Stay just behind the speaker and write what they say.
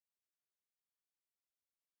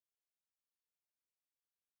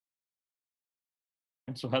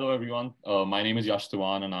So hello everyone. My name is Yash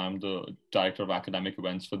Dewan and I'm the Director of Academic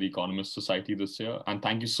Events for the Economist Society this year. And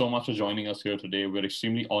thank you so much for joining us here today. We're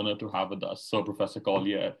extremely honored to have with us Sir Professor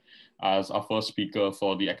Collier as our first speaker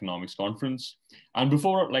for the Economics Conference. And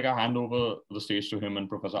before I hand over the stage to him and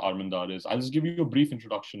Professor Armendariz, I'll just give you a brief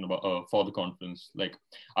introduction for the conference.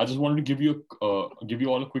 I just wanted to give you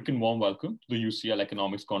all a quick and warm welcome to the UCL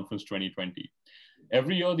Economics Conference 2020.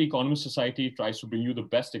 Every year, the Economist Society tries to bring you the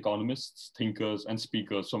best economists, thinkers, and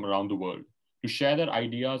speakers from around the world to share their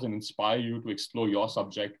ideas and inspire you to explore your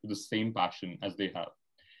subject with the same passion as they have.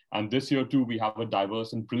 And this year, too, we have a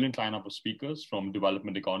diverse and brilliant lineup of speakers from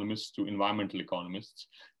development economists to environmental economists,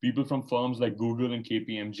 people from firms like Google and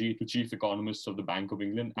KPMG to chief economists of the Bank of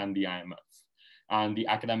England and the IMF. And the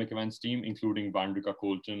academic events team, including Vandrika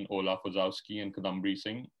Colton, Ola Fozowski, and Kadambri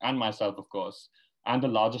Singh, and myself, of course, and the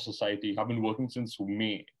larger society have been working since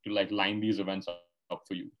May to line these events up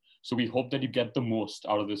for you. So we hope that you get the most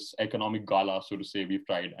out of this economic gala, so to say, we've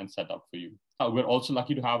tried and set up for you. We're also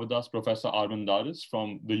lucky to have with us Professor Armendariz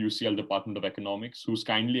from the UCL Department of Economics, who's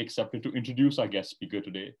kindly accepted to introduce our guest speaker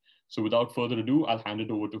today. So without further ado, I'll hand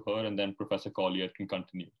it over to her and then Professor Collier can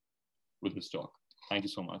continue with his talk. Thank you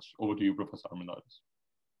so much. Over to you, Professor Armendariz.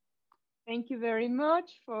 Thank you very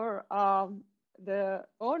much for the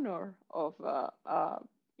honor of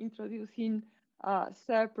introducing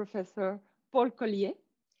Sir Professor Paul Collier,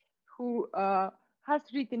 who has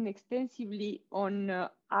written extensively on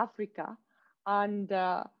Africa, and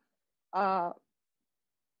all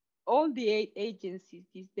the agencies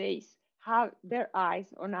these days have their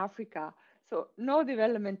eyes on Africa. So no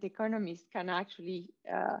development economist can actually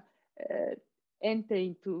enter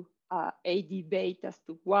into a debate as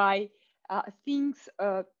to why things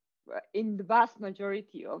in the vast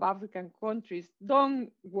majority of African countries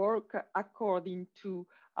don't work according to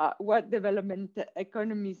what development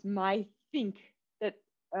economies might think that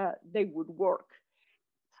they would work.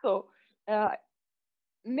 So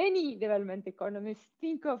many development economists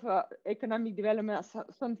think of economic development as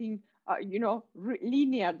something,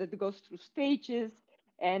 linear, that goes through stages,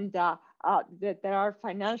 and that there are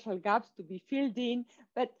financial gaps to be filled in,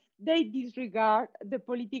 but they disregard the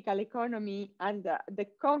political economy and the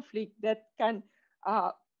conflict that can,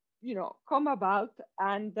 come about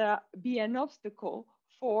and be an obstacle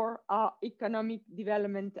for economic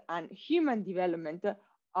development and human development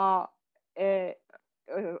of the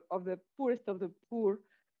poorest of the poor,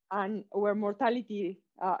 and where mortality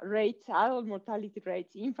rates, adult mortality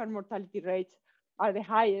rates, infant mortality rates are the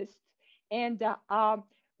highest, and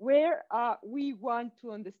where we want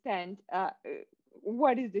to understand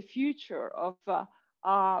what is the future of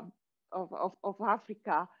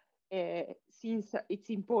Africa, since its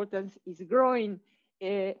importance is growing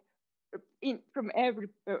from every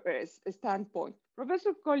standpoint.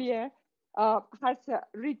 Professor Collier has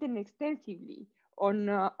written extensively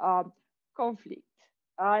on conflict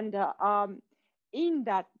and in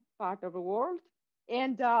that part of the world,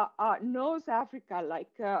 and knows Africa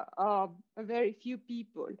like very few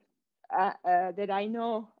people that I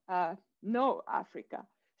know Africa.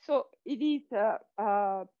 So it is a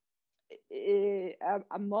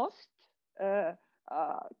must to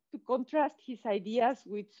contrast his ideas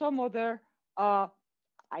with some other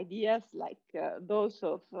ideas like those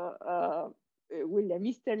of William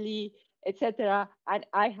Easterly, etc. And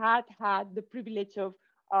I had the privilege of,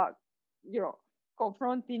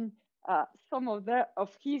 confronting some of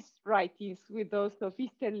his writings with those of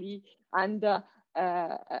Easterly, and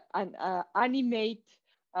animate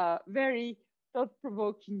very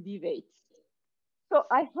thought-provoking debates. So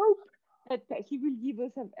I hope that he will give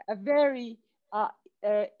us a very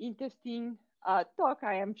interesting talk,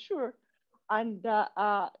 I am sure, and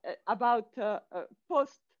about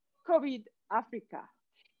post-COVID Africa.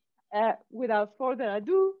 Without further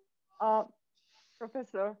ado,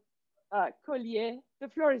 Professor Collier, the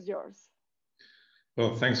floor is yours.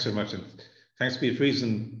 Well, thanks so much, and thanks, Beatrice,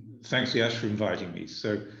 and thanks, Yash, for inviting me.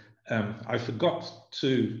 So I forgot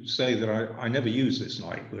to say that I never use this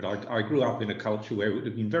knighthood. I grew up in a culture where it would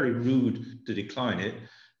have been very rude to decline it,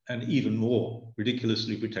 and even more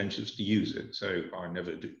ridiculously pretentious to use it. So I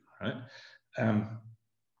never do. Right?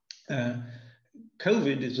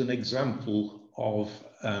 COVID is an example of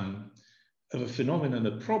a phenomenon,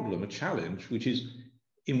 a problem, a challenge,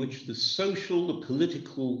 in which the social, the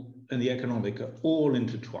political, and the economic are all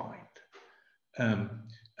intertwined.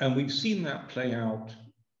 And we've seen that play out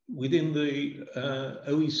within the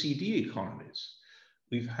OECD economies.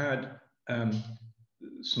 We've had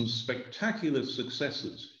some spectacular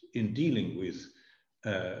successes in dealing with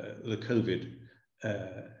the COVID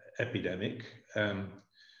epidemic.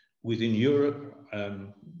 Within Europe,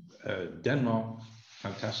 Denmark,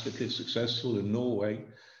 fantastically successful in Norway.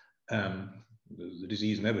 The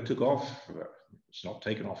disease never took off. It's not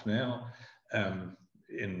taken off now.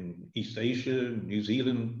 In East Asia, New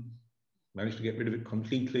Zealand managed to get rid of it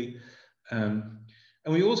completely. And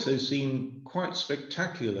we also seen quite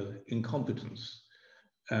spectacular incompetence.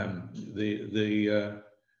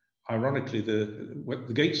 Ironically,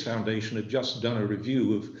 the Gates Foundation had just done a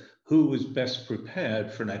review of who was best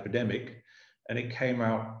prepared for an epidemic, and it came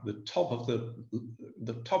out the top of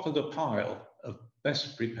the pile of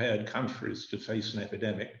best prepared countries to face an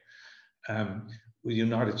epidemic, with the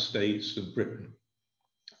United States and Britain.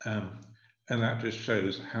 And that just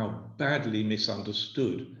shows how badly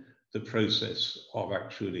misunderstood the process of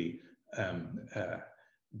actually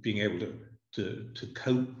being able to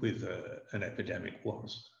cope with an epidemic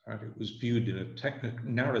was. Right? It was viewed in a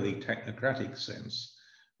narrowly technocratic sense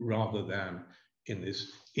rather than in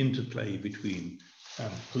this interplay between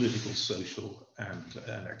political, social, and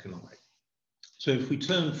economic. So if we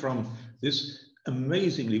turn from this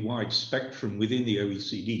amazingly wide spectrum within the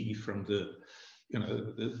OECD, from the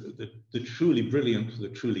truly brilliant to the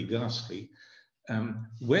truly ghastly,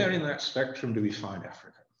 where in that spectrum do we find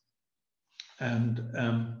Africa? And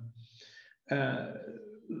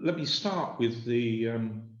let me start with the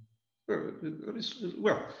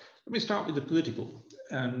let me start with the political.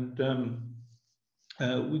 And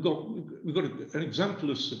we've got an example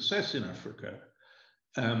of success in Africa,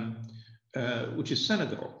 which is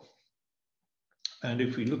Senegal. And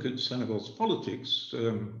if we look at Senegal's politics,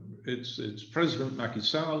 its President Macky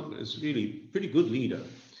Sall is really a pretty good leader,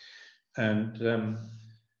 and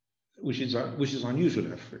which is unusual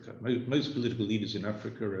in Africa. Most political leaders in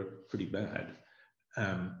Africa are pretty bad.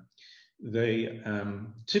 They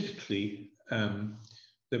typically,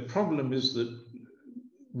 the problem is that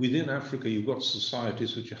within Africa, you've got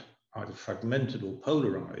societies which are either fragmented or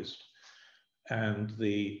polarized, and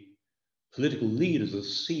the political leaders are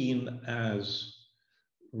seen as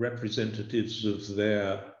representatives of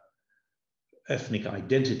their ethnic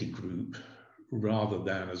identity group rather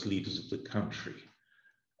than as leaders of the country.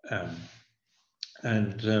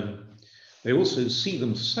 They also see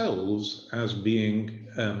themselves as being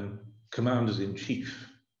commanders-in-chief,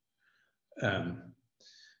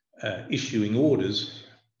 issuing orders,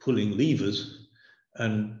 pulling levers,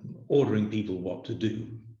 and ordering people what to do.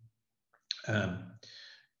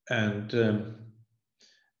 And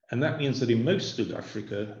that means that in most of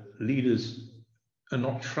Africa, leaders are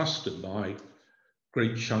not trusted by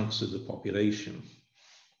great chunks of the population.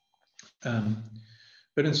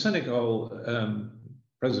 But in Senegal,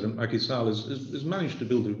 President Macky Sall has managed to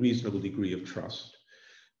build a reasonable degree of trust.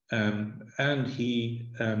 And he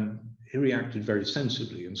reacted very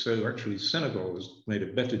sensibly. And so actually Senegal has made a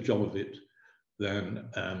better job of it than,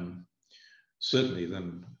 certainly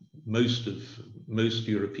than most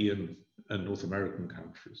European and North American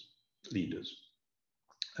countries, leaders.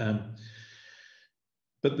 But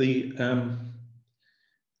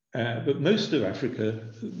most of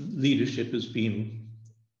Africa leadership has been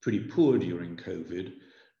pretty poor during COVID.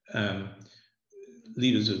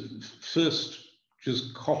 Leaders have first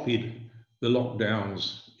just copied the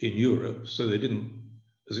lockdowns in Europe, so they didn't,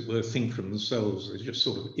 as it were, think from themselves. They just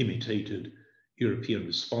sort of imitated European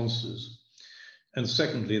responses. And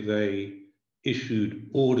secondly, they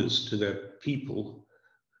issued orders to their people,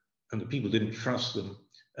 and the people didn't trust them,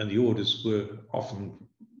 and the orders were often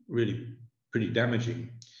really pretty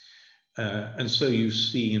damaging. And so you've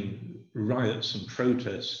seen riots and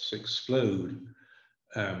protests explode.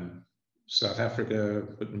 South Africa,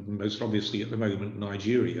 but most obviously at the moment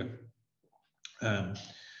Nigeria,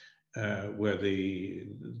 where the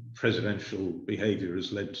presidential behavior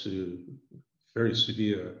has led to very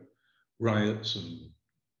severe riots and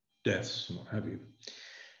deaths and what have you.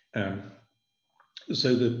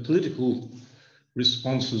 So the political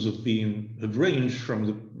responses have ranged from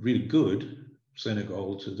the really good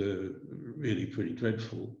Senegal to the really pretty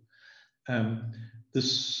dreadful. The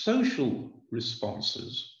social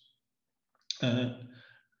responses in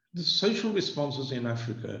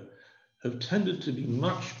Africa have tended to be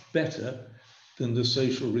much better than the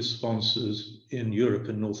social responses in Europe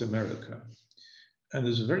and North America. And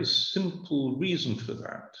there's a very simple reason for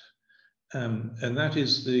that. And that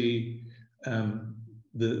is the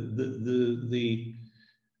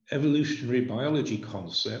evolutionary biology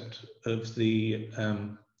concept of the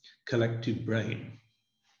collective brain,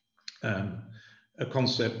 a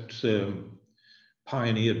concept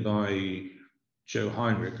pioneered by Joe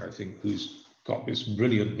Heinrich, I think, who's got this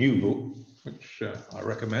brilliant new book, which I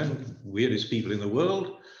recommend, Weirdest People in the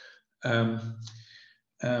World. And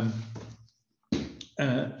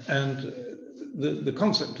the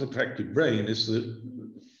concept of the collective brain is that,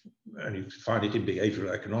 and you find it in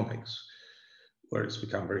behavioral economics, where it's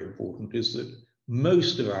become very important, is that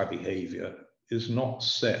most of our behavior is not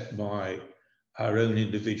set by our own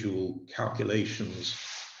individual calculations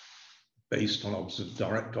based on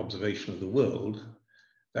direct observation of the world.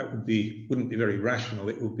 That wouldn't be very rational.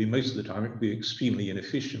 It would be, most of the time, it would be extremely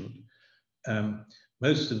inefficient.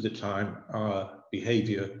 Most of the time, our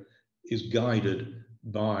behavior is guided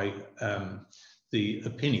by the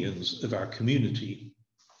opinions of our community,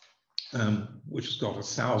 which has got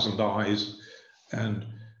 1,000 eyes and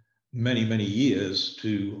many, many years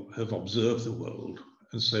to have observed the world,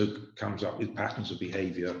 and so comes up with patterns of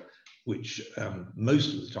behavior, which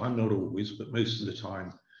most of the time, not always, but most of the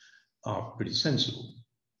time, are pretty sensible.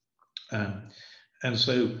 And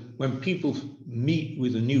so when people meet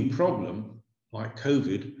with a new problem, like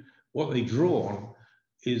COVID, what they draw on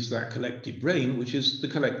is that collective brain, which is the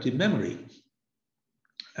collective memory.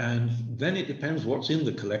 And then it depends what's in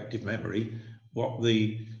the collective memory, what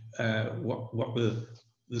the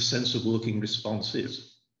sensible looking response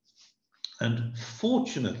is. And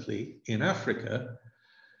fortunately, in Africa,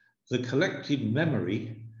 the collective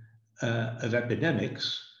memory of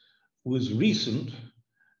epidemics was recent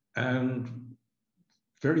and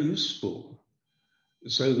very useful.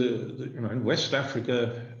 So in West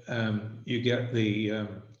Africa, you get the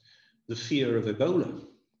fear of Ebola.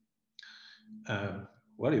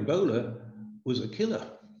 Well, Ebola was a killer.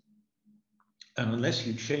 And unless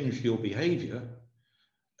you changed your behavior,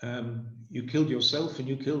 you killed yourself and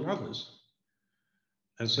you killed others.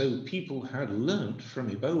 And so people had learnt from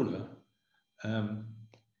Ebola,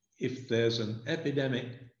 if there's an epidemic,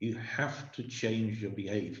 you have to change your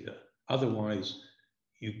behavior. Otherwise,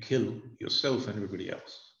 you kill yourself and everybody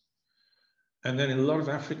else. And then in a lot of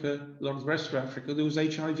Africa, a lot of the rest of Africa, there was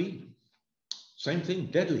HIV. Same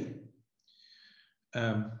thing, deadly.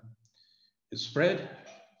 It spread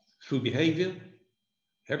through behavior.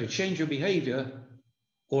 You have to change your behavior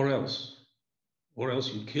or else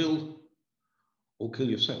you kill or kill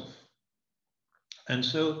yourself. And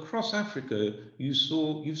so across Africa,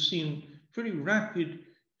 you've seen pretty rapid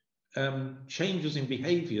changes in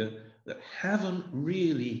behavior that haven't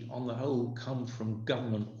really, on the whole, come from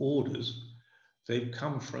government orders. They've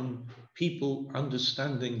come from people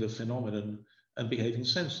understanding the phenomenon and behaving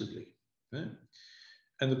sensibly. Yeah?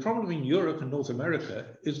 And the problem in Europe and North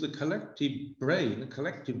America is the collective brain, the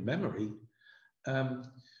collective memory,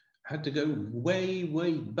 had to go way,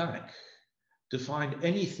 way back to find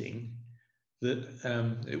anything that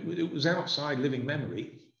it was outside living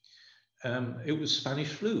memory. It was Spanish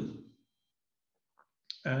flu.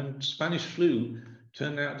 And Spanish flu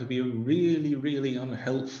turned out to be a really, really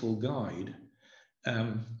unhelpful guide,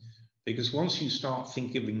 because once you start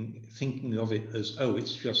thinking of it as, oh,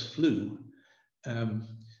 it's just flu,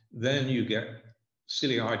 then you get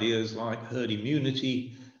silly ideas like herd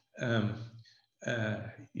immunity.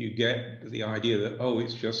 You get the idea that, oh,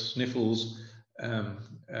 it's just sniffles,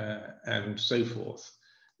 and so forth.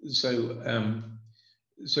 So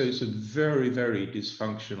it's a very, very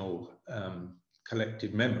dysfunctional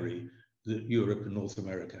collective memory that Europe and North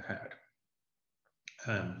America had.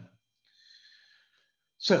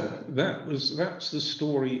 So that's the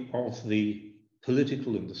story of the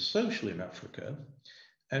political and the social in Africa.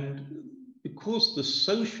 And because the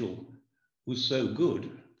social was so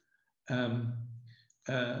good,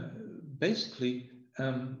 basically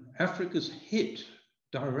Africa's hit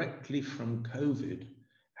directly from COVID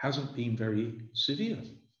hasn't been very severe.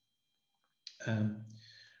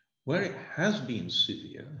 Where it has been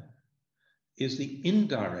severe is the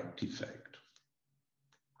indirect effect.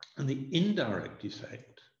 And the indirect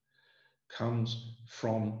effect comes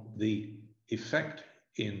from the effect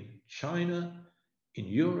in China, in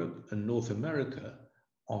Europe and North America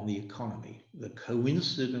on the economy, the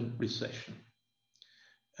coincident recession.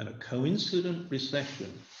 And a coincident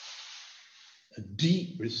recession, a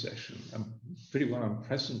deep recession, a pretty well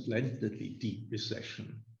unprecedentedly deep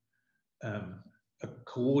recession,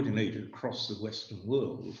 coordinated across the Western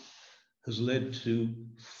world, has led to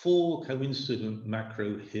 4 coincident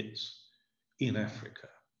macro hits in Africa.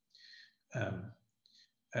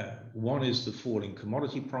 One is the falling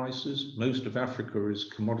commodity prices. Most of Africa is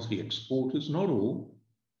commodity exporters, not all.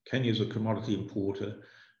 Kenya's a commodity importer,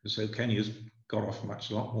 and so Kenya's got off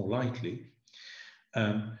a lot more lightly.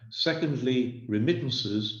 Secondly,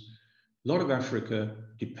 remittances. A lot of Africa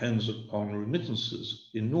depends upon remittances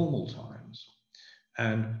in normal times.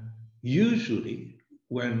 And usually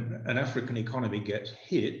when an African economy gets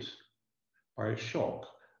hit by a shock,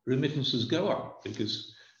 remittances go up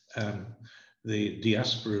because the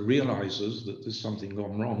diaspora realizes that there's something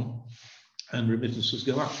gone wrong and remittances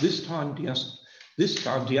go up. This time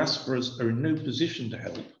diasporas are in no position to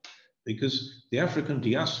help, because the African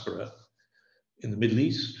diaspora in the Middle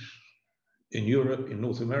East, in Europe, in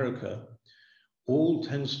North America, all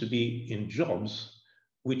tends to be in jobs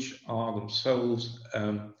which are themselves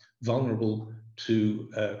vulnerable to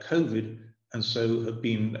COVID, and so have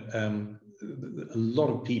been, a lot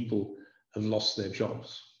of people have lost their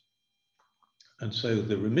jobs. And so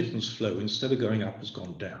the remittance flow, instead of going up, has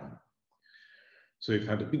gone down. So we've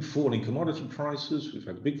had a big fall in commodity prices, we've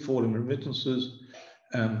had a big fall in remittances,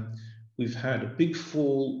 we've had a big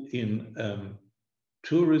fall in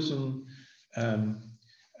tourism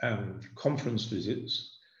and conference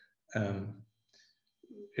visits.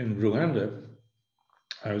 In Rwanda,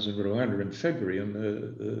 I was in Rwanda in February,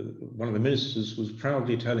 and one of the ministers was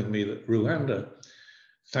proudly telling me that Rwanda,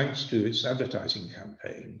 thanks to its advertising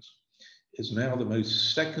campaigns, is now the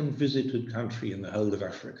most second visited country in the whole of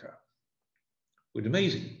Africa. Which is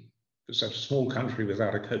amazing for such a small country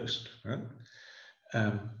without a coast. Right?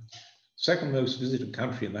 Second most visited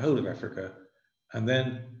country in the whole of Africa, and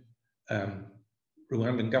then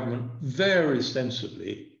Rwandan government very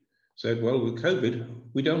sensibly said, well, with COVID,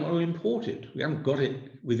 we don't want to import it. We haven't got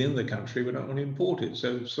it within the country, we don't want to import it.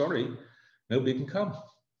 So sorry, nobody can come.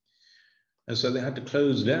 And so they had to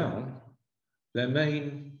close down their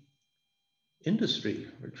main industry,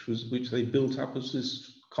 which they built up as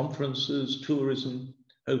this conferences, tourism,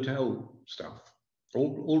 hotel stuff,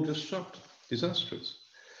 all just shut, disastrous.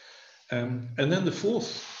 And then the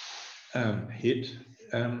fourth hit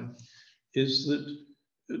is that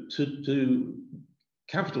to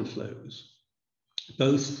capital flows,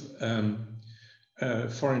 both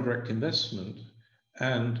foreign direct investment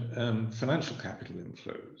and financial capital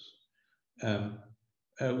inflows,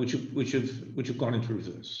 which have gone into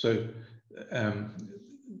reverse. So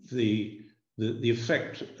the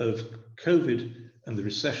effect of COVID and the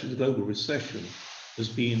recession, the global recession, has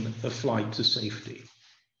been a flight to safety.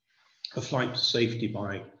 A flight to safety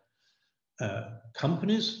by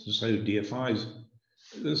companies, so DFIs,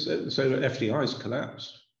 so FDIs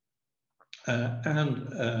collapsed, and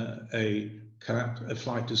a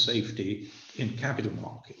flight to safety in capital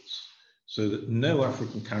markets, so that no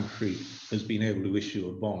African country has been able to issue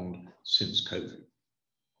a bond since COVID.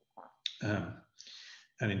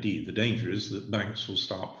 And indeed, the danger is that banks will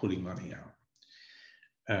start pulling money out.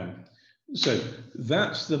 So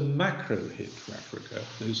that's the macro hit to Africa,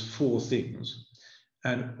 those four things.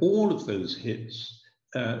 And all of those hits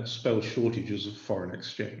spell shortages of foreign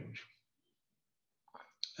exchange.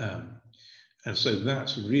 And so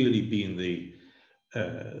that's really been the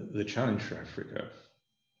challenge for Africa.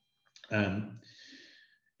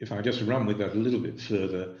 If I just run with that a little bit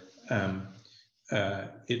further,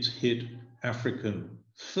 it's hit African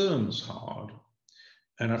firms hard,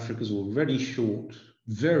 and Africa's already short,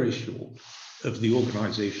 very short, of the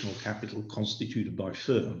organizational capital constituted by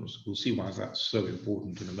firms. We'll see why that's so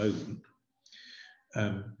important in a moment.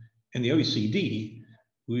 In the OECD,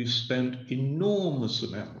 we've spent enormous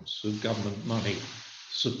amounts of government money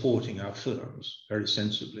supporting our firms very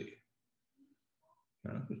sensibly.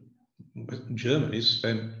 Germany's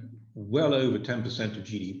spent well over 10% of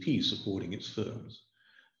GDP supporting its firms.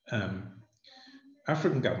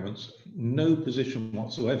 African governments, no position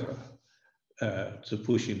whatsoever to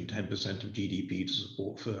push in 10% of GDP to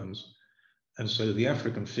support firms. And so the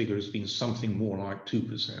African figure has been something more like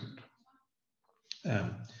 2%.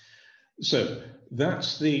 So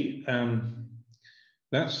that's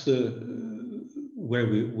where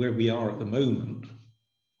we are at the moment.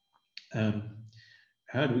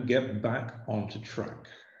 How do we get back onto track?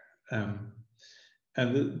 And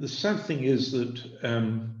the sad thing is that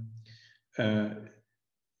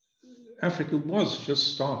Africa was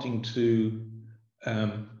just starting to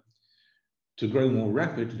grow more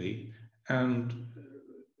rapidly, and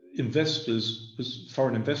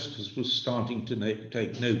foreign investors were starting to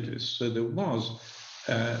take notice. So there was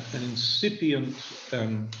an incipient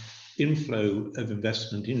inflow of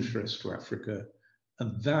investment interest to Africa,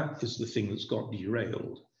 and that is the thing that's got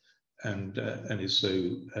derailed and is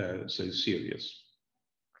so serious.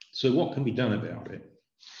 So what can be done about it?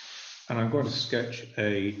 And I'm going to sketch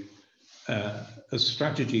a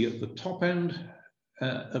strategy at the top end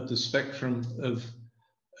of the spectrum of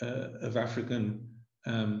African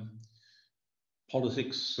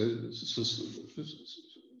politics,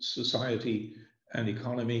 society, and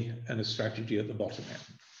economy, and a strategy at the bottom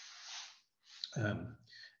end.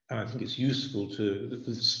 And I think it's useful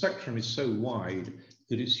the spectrum is so wide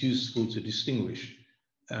that it's useful to distinguish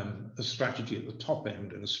a strategy at the top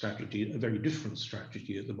end and a very different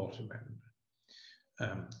strategy at the bottom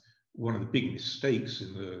end. one of the big mistakes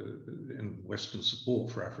in Western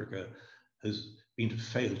support for Africa has been to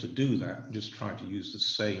fail to do that and just try to use the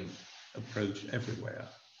same approach everywhere.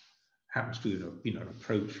 Happens to have been an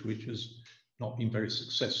approach which has not been very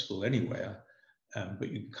successful anywhere,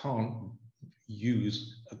 but you can't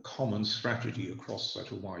use a common strategy across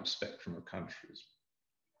such a wide spectrum of countries.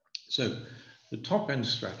 So the top-end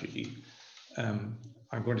strategy I'm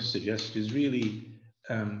going to suggest is really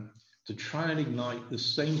to try and ignite the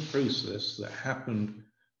same process that happened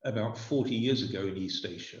about 40 years ago in East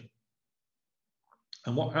Asia.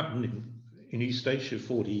 And what happened in East Asia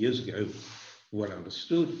 40 years ago, well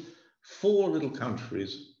understood, 4 little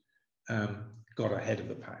countries got ahead of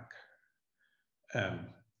the pack.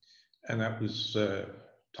 And that was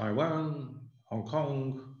Taiwan, Hong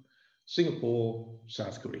Kong, Singapore,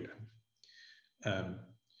 South Korea.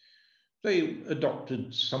 They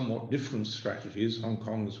adopted somewhat different strategies. Hong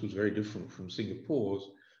Kong's was very different from Singapore's.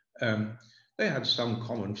 They had some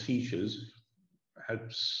common features,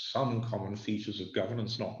 of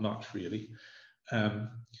governance, not much really.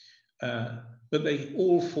 But they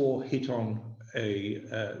all 4 hit on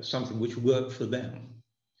something which worked for them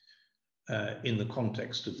in the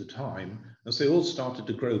context of the time, as they all started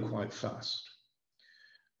to grow quite fast.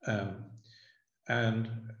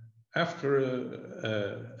 And after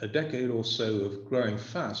a decade or so of growing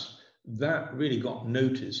fast, that really got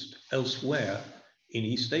noticed elsewhere in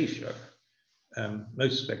East Asia.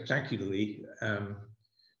 Most spectacularly, Deng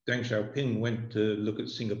Xiaoping went to look at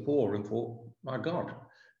Singapore and thought, my God,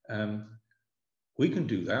 we can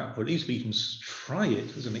do that, or at least we can try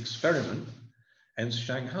it as an experiment, and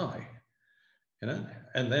Shanghai.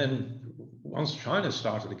 And then once China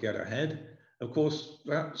started to get ahead, of course,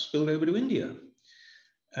 that spilled over to India.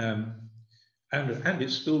 And it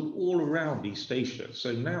spilled all around East Asia.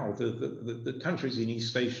 So now the countries in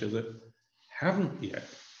East Asia that haven't yet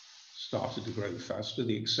started to grow faster,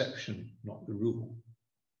 the exception, not the rule.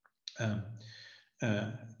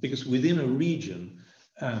 Because within a region,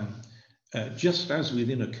 just as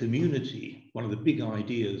within a community, one of the big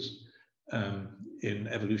ideas in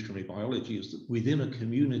evolutionary biology is that within a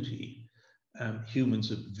community,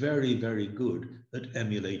 humans are very, very good at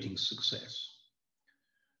emulating success.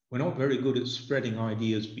 We're not very good at spreading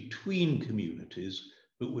ideas between communities,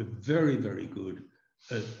 but we're very, very good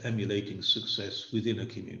at emulating success within a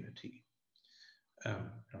community.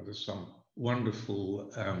 There's some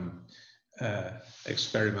wonderful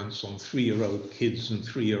experiments on 3-year-old kids and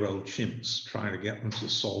 3-year-old chimps trying to get them to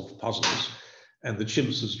solve puzzles. And the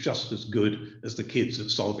chimps is just as good as the kids at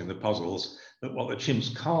solving the puzzles. But what the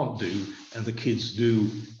chimps can't do, and the kids do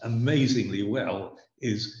amazingly well,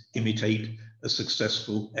 is imitate a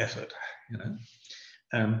successful effort.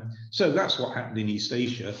 So that's what happened in East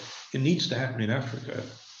Asia. It needs to happen in Africa.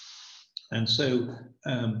 And so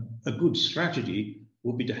a good strategy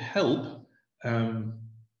will be to help 3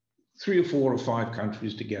 or 4 or 5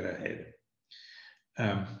 countries to get ahead.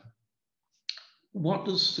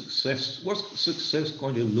 What's success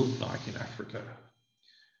going to look like in Africa?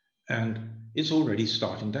 And it's already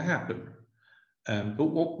starting to happen. But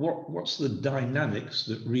what's the dynamics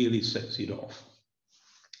that really sets it off?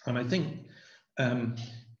 And I think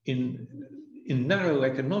in narrow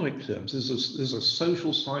economic terms, there's a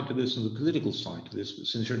social side to this and a political side to this. But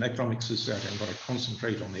since you're an economic society, I'm going to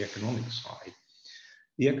concentrate on the economic side.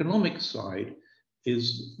 The economic side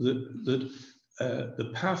is that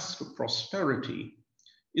the path to prosperity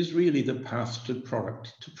is really the path to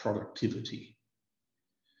productivity.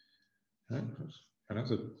 And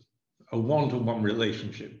that's a one-to-one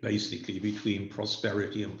relationship, basically, between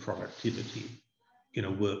prosperity and productivity in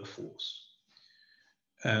a workforce.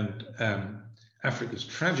 And Africa's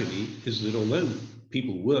tragedy is that although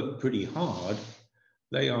people work pretty hard,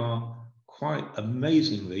 they are quite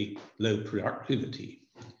amazingly low productivity.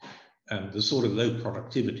 And the sort of low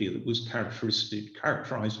productivity that was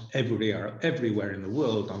characterized everywhere in the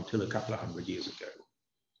world until a couple of 100 years ago.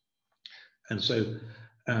 And so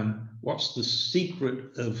what's the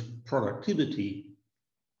secret of productivity?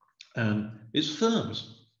 Is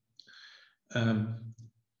firms.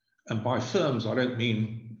 And by firms, I don't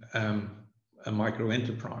mean a micro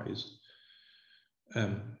enterprise.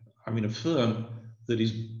 I mean a firm that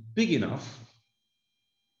is big enough.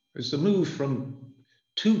 It's the move from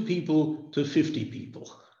 2 people to 50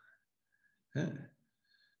 people.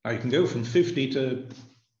 Now you can go from 50 to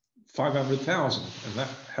 500,000, and that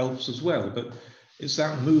helps as well. But it's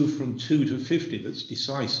that move from 2 to 50 that's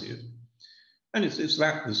decisive. And it's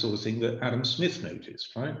that the sort of thing that Adam Smith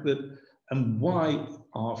noticed, right? And why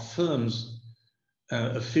are firms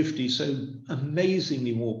of 50 so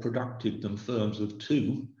amazingly more productive than firms of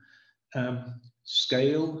 2?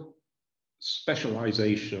 Scale,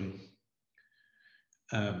 specialization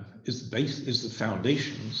is the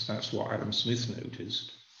foundations. That's what Adam Smith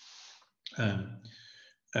noticed.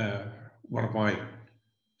 One of my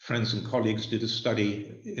friends and colleagues did a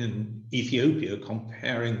study in Ethiopia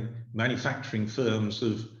comparing manufacturing firms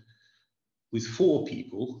with 4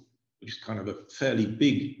 people, which is kind of a fairly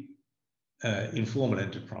big informal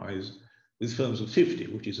enterprise, with firms of 50,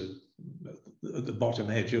 which is at the bottom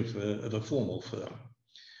edge of a formal firm.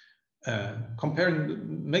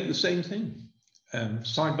 Make the same thing.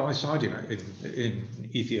 Side by side in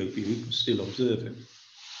Ethiopia, we can still observe it.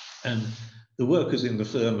 And the workers in the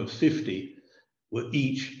firm of 50 were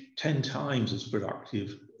each 10 times as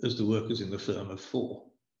productive as the workers in the firm of 4.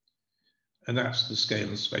 And that's the scale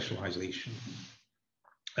and specialization.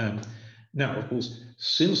 Now, of course,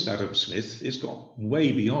 since Adam Smith, it's got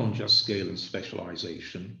way beyond just scale and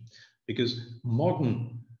specialization, because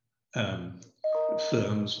modern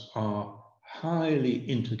firms are highly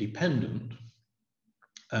interdependent,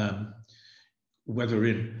 whether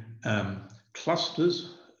in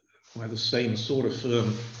clusters, where the same sort of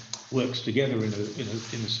firm works together in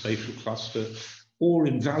a spatial cluster, or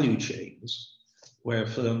in value chains, where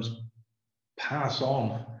firms pass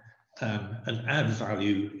on and add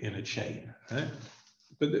value in a chain. Right?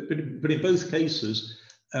 But in both cases,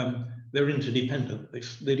 they're interdependent.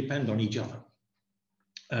 They depend on each other.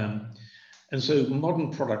 And so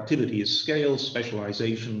modern productivity is scale,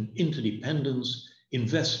 specialization, interdependence,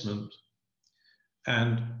 investment,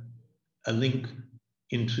 and a link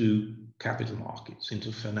into capital markets,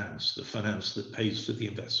 into finance, the finance that pays for the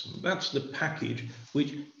investment. That's the package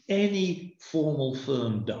which any formal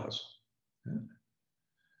firm does.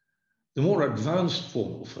 The more advanced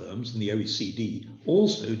formal firms in the OECD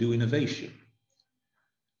also do innovation.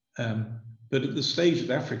 But at the stage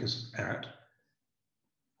that Africa's at,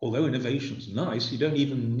 although innovation's nice, you don't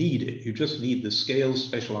even need it. You just need the scale,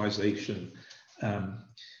 specialization,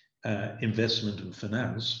 investment and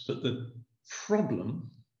finance. But the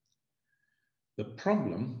problem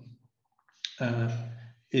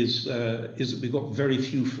is that we've got very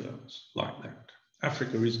few firms like that.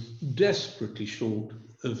 Africa is desperately short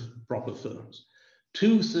of proper firms.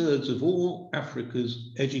 2/3 of all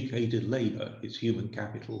Africa's educated labor, its human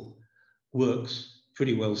capital, works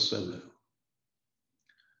pretty well solo.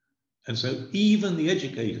 And so even the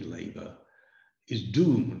educated labor is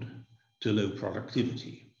doomed to low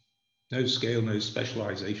productivity. No scale, no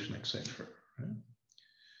specialization, etc. Right?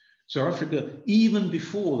 So Africa, even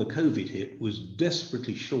before the COVID hit, was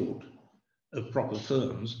desperately short of proper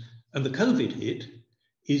firms. And the COVID hit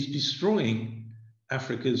is destroying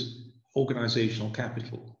Africa's organizational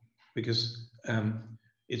capital, because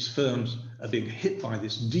its firms are being hit by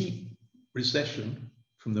this deep recession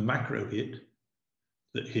from the macro hit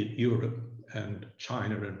that hit Europe and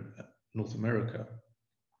China and North America.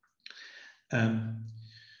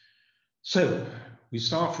 So we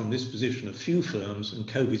start from this position of few firms, and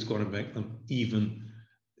COVID's going to make them even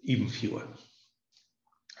fewer.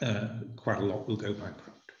 Quite a lot will go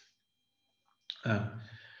bankrupt.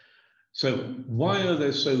 So why are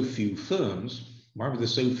there so few firms? Why were there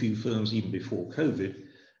so few firms even before COVID?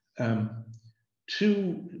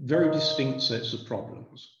 2 very distinct sets of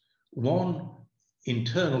problems. One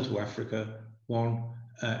internal to Africa, one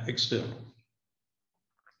external.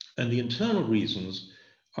 And the internal reasons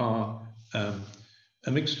are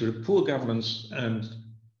a mixture of poor governance and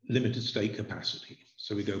limited state capacity.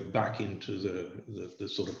 So we go back into the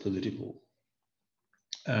sort of political.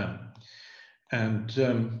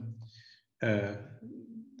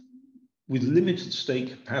 With limited state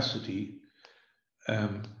capacity,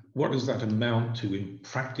 what does that amount to in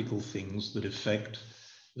practical things that affect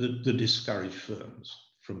the discouraged firms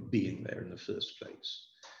from being there in the first place?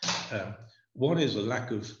 One is a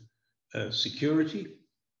lack of security.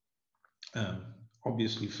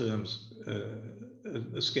 Obviously, firms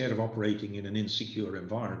are scared of operating in an insecure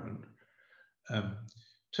environment.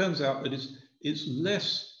 Turns out that it's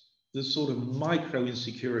less the sort of micro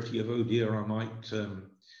insecurity of, oh dear, I might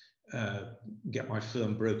get my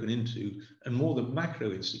firm broken into, and more the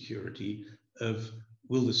macro insecurity of,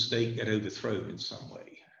 will the state get overthrown in some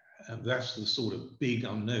way? And that's the sort of big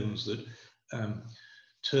unknowns that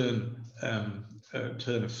turn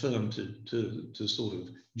a firm to sort of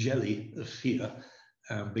jelly of fear,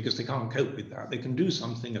 because they can't cope with that. They can do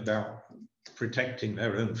something about protecting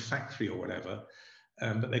their own factory or whatever,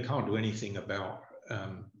 but they can't do anything about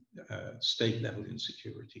state level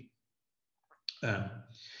insecurity.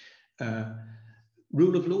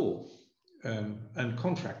 Rule of law and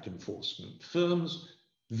contract enforcement. Firms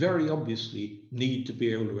very obviously need to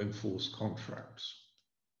be able to enforce contracts.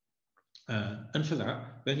 And for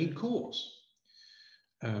that, they need courts.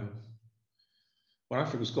 Well,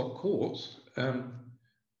 Africa's got courts,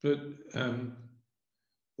 but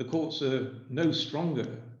the courts are no stronger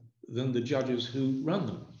than the judges who run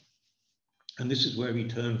them. And this is where we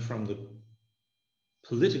turn from the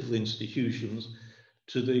political institutions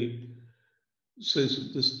to the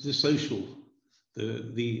social,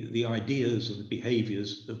 the ideas and the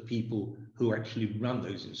behaviors of people who actually run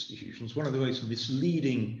those institutions. One of the most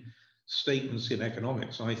misleading statements in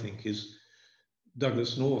economics, I think, is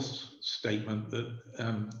Douglas North's statement that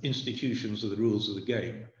institutions are the rules of the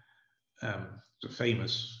game. It's a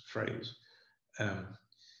famous phrase.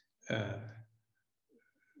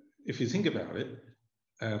 If you think about it,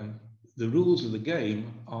 the rules of the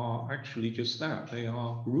game are actually just that. They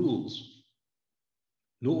are rules,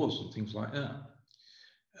 laws and things like that.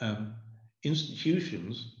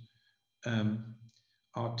 Institutions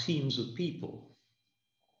are teams of people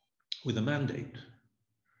with a mandate.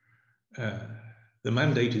 The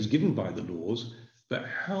mandate is given by the laws, but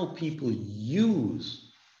how people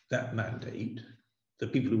use that mandate, the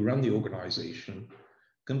people who run the organization,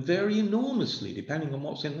 can vary enormously depending on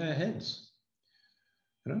what's in their heads.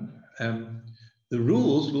 You know? The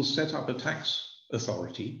rules will set up a tax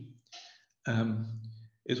authority.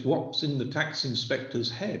 It's what's in the tax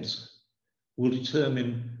inspectors' heads will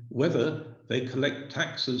determine whether they collect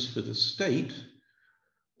taxes for the state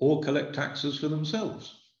or collect taxes for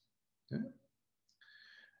themselves.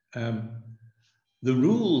 Yeah? The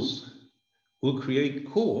rules will create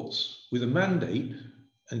courts with a mandate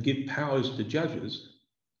and give powers to judges.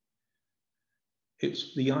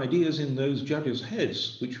 It's the ideas in those judges'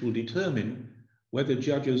 heads which will determine whether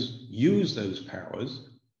judges use those powers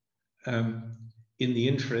in the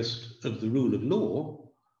interest of the rule of law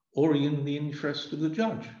or in the interest of the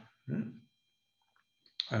judge.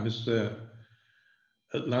 I was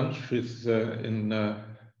at lunch with in a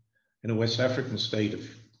West African state a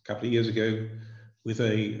couple of years ago with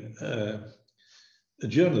a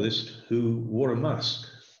journalist who wore a mask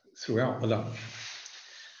throughout the lunch.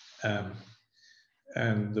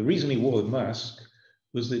 And the reason he wore the mask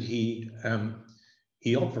was that he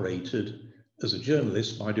operated as a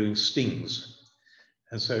journalist by doing stings.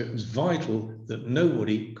 And so it was vital that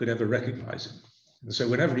nobody could ever recognize him. And so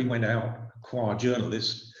whenever he went out, qua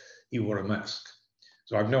journalist, he wore a mask.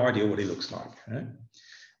 So I have no idea what he looks like. Right?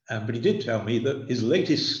 But he did tell me that his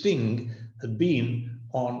latest sting had been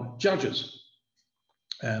on judges.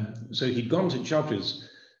 So he'd gone to judges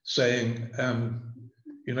saying,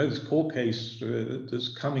 you know, this court case that's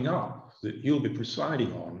coming up that you'll be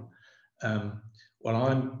presiding on, well,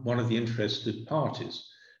 I'm one of the interested parties.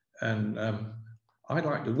 And I'd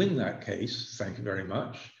like to win that case, thank you very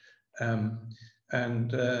much.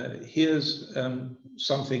 And here's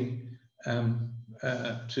something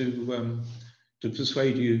to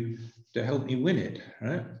persuade you to help me win it,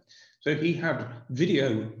 right? So he had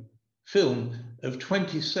video film of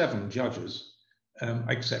 27 judges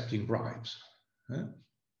accepting bribes. Right?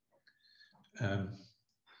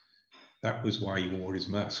 That was why he wore his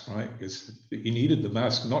mask, right? Because he needed the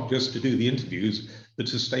mask not just to do the interviews, but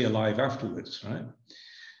to stay alive afterwards, right?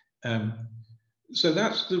 So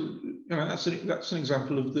that's that's an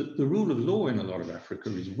example of the rule of law in a lot of Africa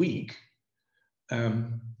is weak.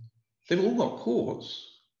 They've all got courts,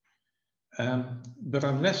 but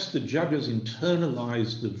unless the judges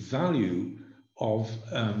internalize the value of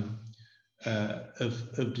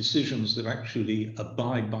decisions that actually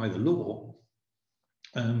abide by the law,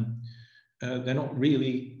 they're not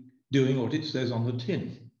really doing what it says on the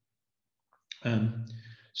tin.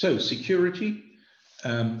 So security.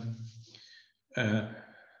 It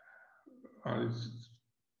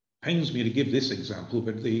pains me to give this example,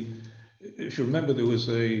 but if you remember, there was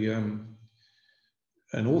an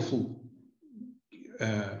awful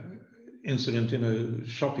incident in a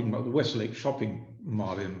shopping mall, the Westlake shopping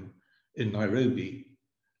mall in Nairobi,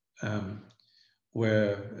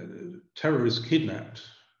 where terrorists kidnapped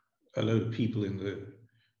a load of people in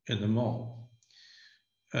the mall,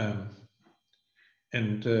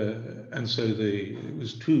 and so it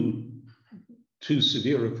was too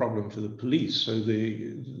severe a problem for the police, so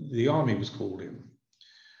the army was called in,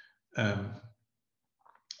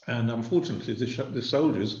 and unfortunately the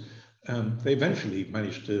soldiers they eventually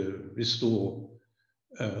managed to restore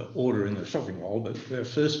order in the shopping mall, but their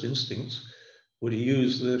first instincts were to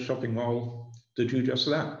use the shopping mall to do just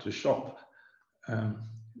that, to shop.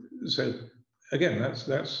 So again,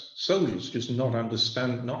 that's soldiers just not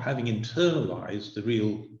having internalized the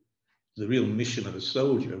real mission of a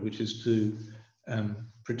soldier, which is to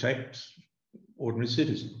protect ordinary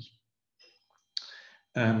citizens.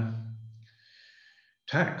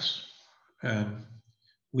 Tax.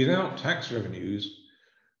 Without tax revenues,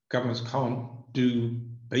 governments can't do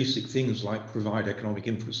basic things like provide economic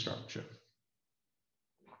infrastructure.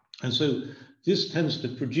 And so this tends to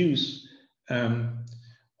produce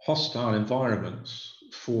hostile environments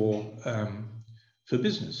for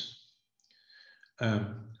business.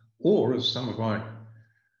 Or, as some of my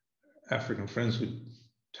African friends would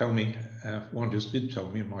tell me, one just did tell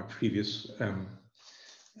me in my previous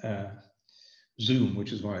Zoom,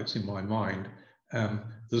 which is why it's in my mind,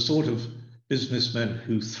 the sort of businessmen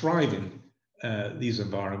who thrive in these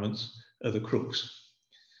environments are the crooks.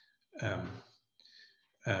 And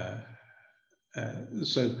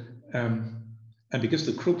because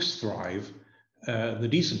the crooks thrive, the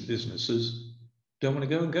decent businesses don't want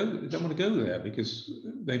to go there because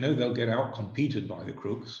they know they'll get out competed by the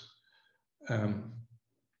crooks.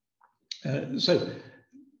 So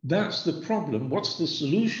that's the problem. What's the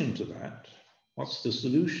solution to that? What's the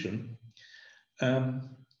solution?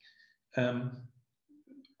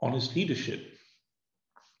 Honest leadership.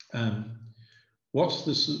 That's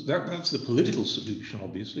the political solution,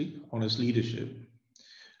 obviously, honest leadership,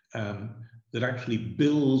 that actually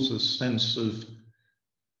builds a sense of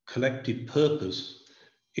collective purpose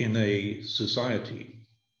in a society.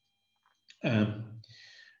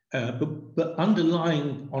 But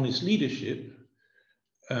underlying honest leadership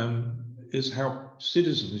is how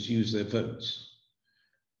citizens use their votes.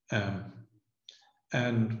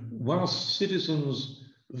 And whilst citizens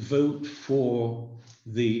vote for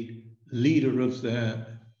the leader of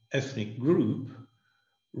their ethnic group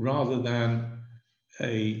rather than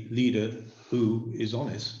a leader who is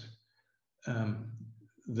honest,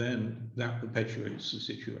 then that perpetuates the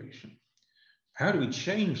situation. How do we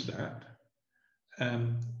change that?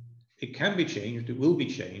 It can be changed, it will be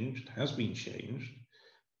changed, has been changed,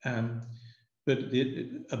 but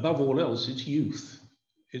above all else, it's youth.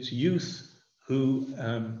 It's youth who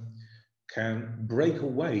can break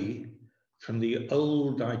away from the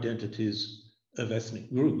old identities of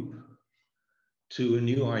ethnic group to a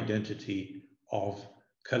new identity of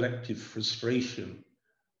collective frustration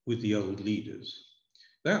with the old leaders.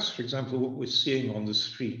 That's, for example, what we're seeing on the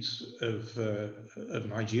streets of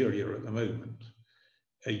Nigeria at the moment,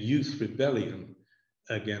 a youth rebellion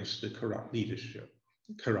against a corrupt leadership,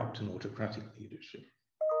 corrupt and autocratic leadership.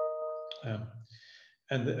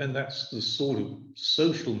 And that's the sort of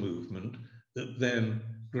social movement that then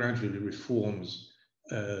gradually reforms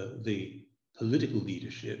the political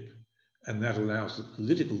leadership, and that allows the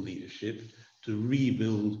political leadership to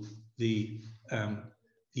rebuild the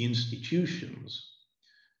institutions.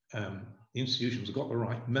 The institutions have got the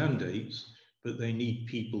right mandates, but they need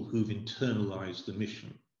people who've internalized the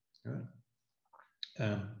mission.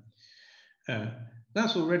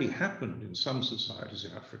 That's already happened in some societies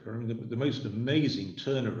in Africa. I mean, the most amazing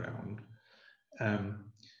turnaround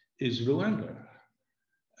is Rwanda,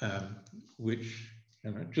 which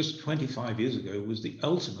just 25 years ago was the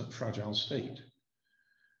ultimate fragile state.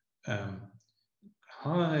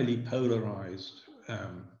 Highly polarized,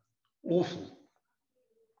 awful.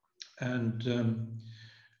 And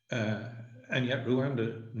yet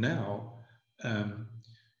Rwanda now,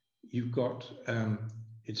 you've got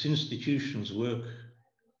its institutions work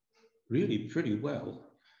really pretty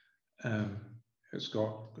well. It's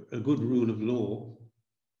got a good rule of law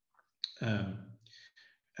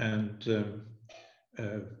and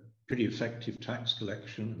pretty effective tax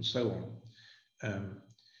collection and so on.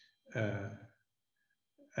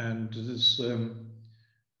 And there's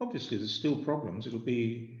obviously there's still problems. It'll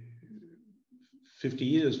be 50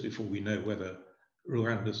 years before we know whether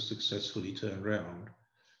Rwanda's successfully turned around.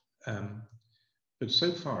 But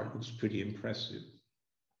so far it looks pretty impressive.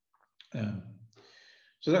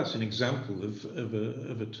 So that's an example of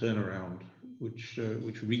a turnaround which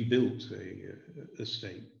rebuilt a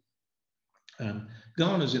state.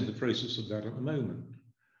 Ghana's in the process of that at the moment,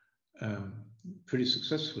 pretty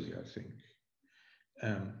successfully, I think.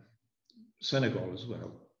 Senegal as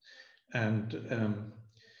well, and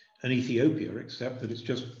Ethiopia, except that it's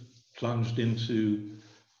just plunged into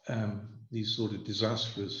these sort of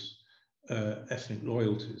disastrous ethnic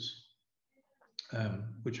loyalties,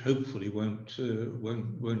 which hopefully won't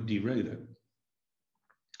derail it.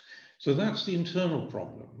 So that's the internal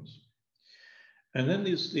problems, and then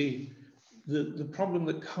there's the problem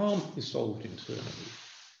that can't be solved internally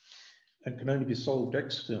and can only be solved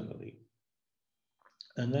externally,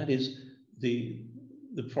 and that is the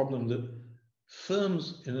problem that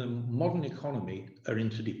firms in a modern economy are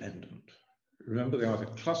interdependent. Remember, they either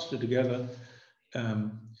cluster together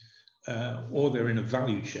or they're in a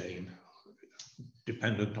value chain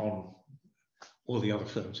dependent on all the other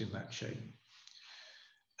firms in that chain.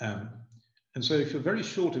 And so if you're very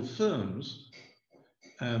short of firms,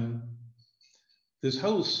 there's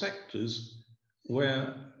whole sectors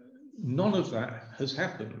where none of that has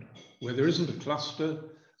happened, where there isn't a cluster,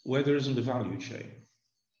 where there isn't a value chain.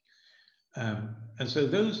 And so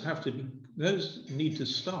those need to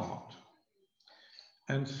start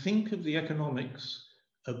and think of the economics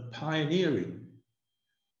of pioneering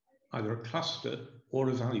either a cluster or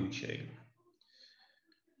a value chain.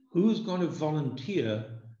 Who's going to volunteer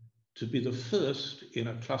to be the first in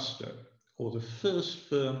a cluster or the first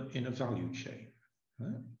firm in a value chain?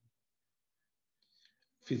 Right?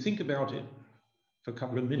 If you think about it for a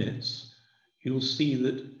couple of minutes, you'll see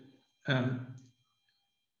that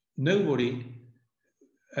nobody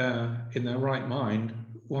in their right mind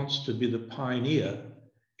wants to be the pioneer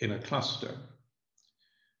in a cluster,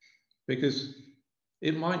 because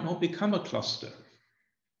it might not become a cluster.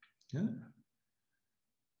 Yeah?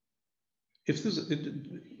 If there's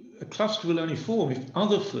a cluster will only form if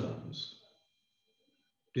other firms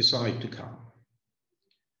decide to come.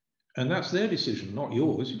 And that's their decision, not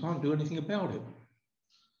yours. You can't do anything about it.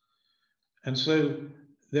 And so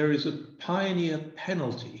there is a pioneer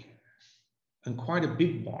penalty, and quite a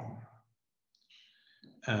big one,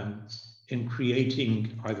 in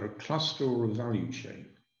creating either a cluster or a value chain.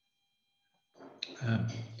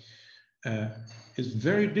 It's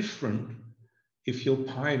very different if you're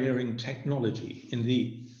pioneering technology. In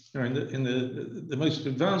the most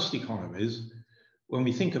advanced economies, when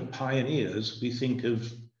we think of pioneers, we think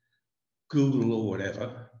of Google or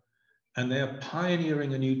whatever, and they're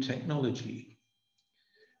pioneering a new technology.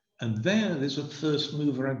 And there's a first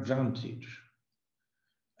mover advantage.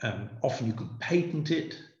 Often you can patent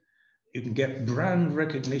it, you can get brand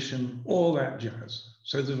recognition, all that jazz.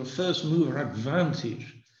 So there's a first mover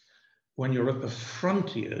advantage when you're at the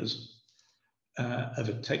frontiers of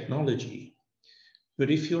a technology. But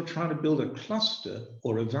if you're trying to build a cluster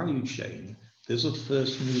or a value chain, there's a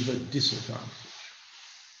first mover disadvantage.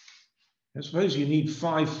 I suppose you need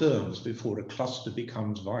 5 firms before a cluster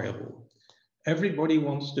becomes viable. Everybody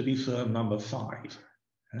wants to be firm number 5.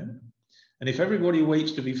 Right? And if everybody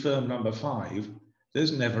waits to be firm number 5,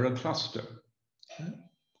 there's never a cluster. Right?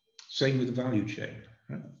 Same with the value chain.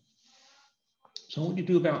 Right? So what do you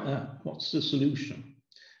do about that? What's the solution?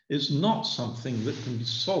 It's not something that can be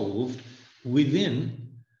solved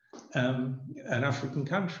within an African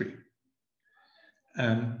country.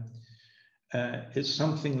 It's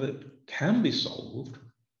something that can be solved,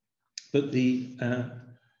 but the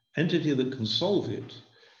entity that can solve it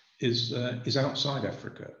is outside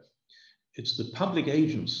Africa. It's the public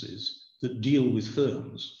agencies that deal with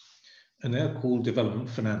firms, and they're called development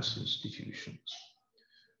finance institutions.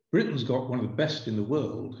 Britain's got one of the best in the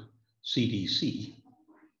world, CDC,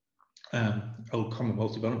 Old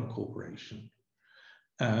Commonwealth Development Corporation.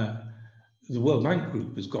 The World Bank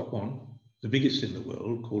Group has got one, the biggest in the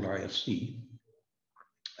world, called IFC.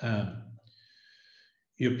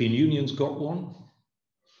 European Union's got one.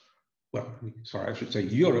 Well, sorry, I should say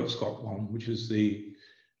Europe's got one, which is the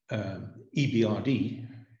EBRD,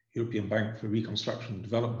 European Bank for Reconstruction and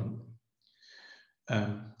Development.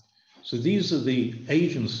 So these are the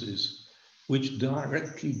agencies which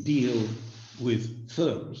directly deal with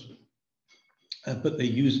firms, but they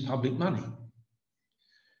use public money.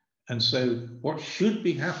 And so what should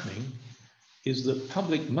be happening is that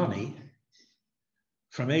public money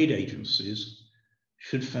from aid agencies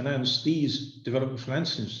should finance these development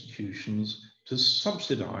finance institutions to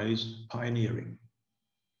subsidize pioneering.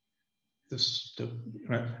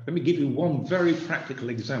 Let me give you one very practical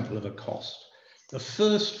example of a cost. The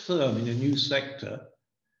first firm in a new sector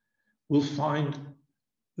will find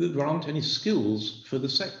that there aren't any skills for the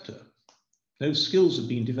sector. Those skills have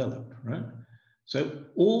been developed, right? So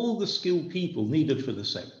all the skilled people needed for the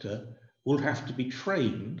sector will have to be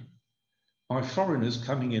trained by foreigners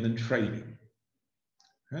coming in and training.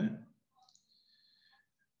 Right?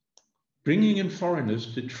 Bringing in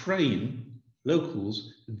foreigners to train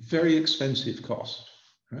locals, very expensive cost.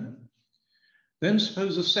 Right? Then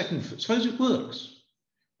suppose it works,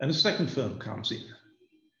 and a second firm comes in.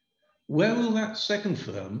 Where will that second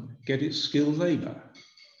firm get its skilled labor?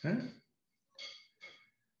 Right?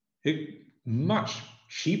 A much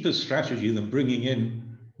cheaper strategy than bringing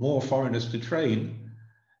in more foreigners to train.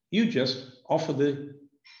 You just offer the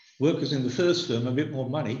workers in the first firm a bit more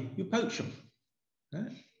money, you poach them.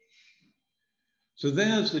 Right? So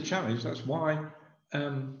there's the challenge. That's why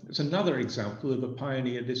it's another example of a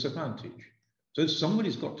pioneer disadvantage. So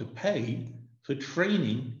somebody's got to pay for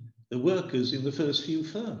training the workers in the first few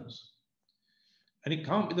firms. And it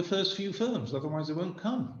can't be the first few firms, otherwise they won't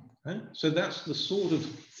come. Right? So that's the sort of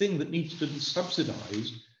thing that needs to be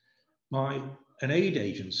subsidized by an aid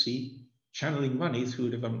agency channeling money through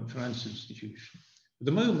a development finance institution. At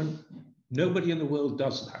the moment, nobody in the world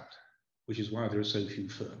does that, which is why there are so few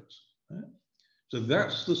firms. Right? So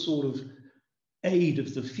that's the sort of aid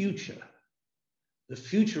of the future. The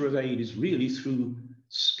future of aid is really through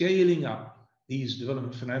scaling up these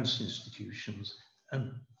development finance institutions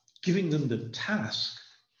and giving them the task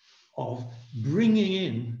of bringing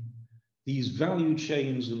in these value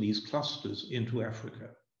chains and these clusters into Africa.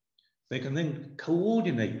 They can then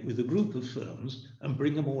coordinate with a group of firms and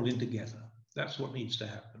bring them all in together. That's what needs to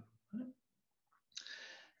happen.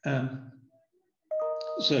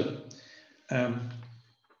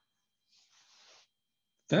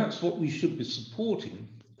 That's what we should be supporting,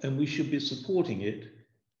 and we should be supporting it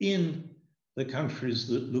in the countries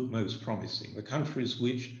that look most promising, the countries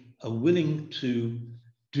which are willing to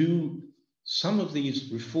do some of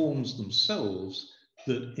these reforms themselves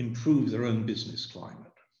that improve their own business climate.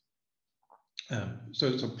 So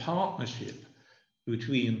it's a partnership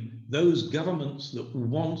between those governments that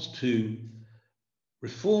want to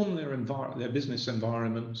reform their business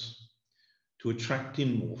environments to attract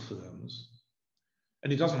in more firms.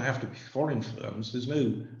 And it doesn't have to be foreign firms. There's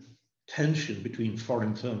no tension between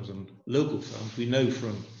foreign firms and local firms. We know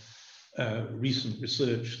from recent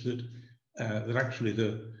research that, that actually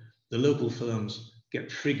the local firms get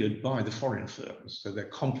triggered by the foreign firms, so they're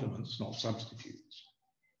complements, not substitutes.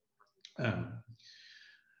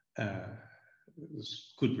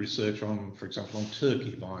 There's good research on, for example, on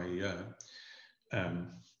Turkey by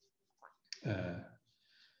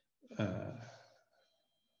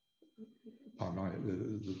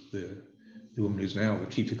the woman who's now the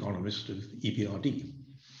chief economist of EBRD,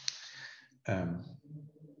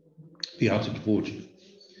 Beata Dvorak.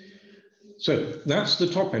 So that's the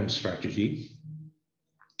top end strategy.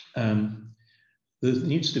 There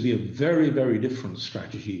needs to be a very, very different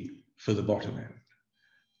strategy for the bottom end.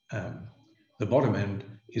 The bottom end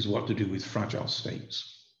is what to do with fragile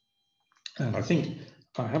states. And I think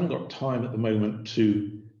I haven't got time at the moment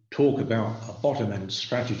to talk about a bottom end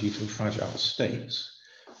strategy for fragile states,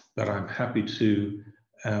 but I'm happy to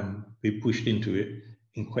be pushed into it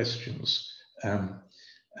in questions.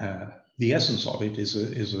 The essence of it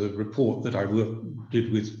is a report that I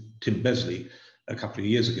did with Tim Besley a couple of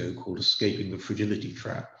years ago called Escaping the Fragility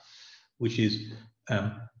Trap, which is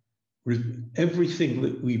everything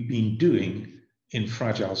that we've been doing in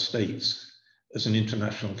fragile states as an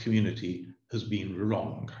international community has been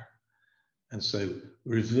wrong. And so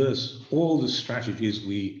reverse all the strategies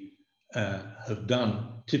we have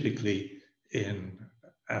done typically in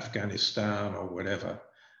Afghanistan or whatever.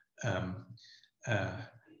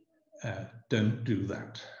 Don't do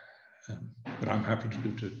that. But I'm happy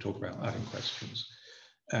to talk about that in questions.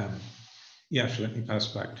 Yash, let me pass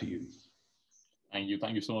back to you. Thank you.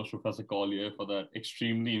 Thank you so much, Professor Collier, for that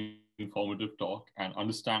extremely informative talk and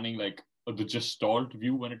understanding like the gestalt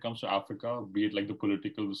view when it comes to Africa, be it like the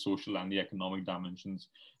political, the social, and the economic dimensions.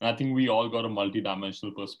 And I think we all got a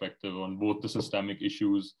multi-dimensional perspective on both the systemic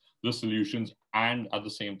issues, the solutions, and at the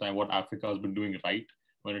same time, what Africa has been doing right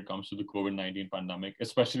when it comes to the COVID-19 pandemic,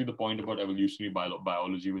 especially the point about evolutionary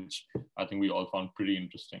biology, which I think we all found pretty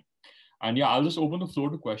interesting. And yeah, I'll just open the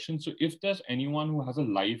floor to questions. So if there's anyone who has a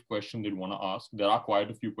live question they'd want to ask, there are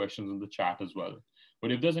quite a few questions in the chat as well.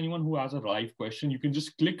 But if there's anyone who has a live question, you can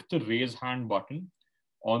just click the raise hand button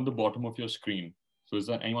on the bottom of your screen. So is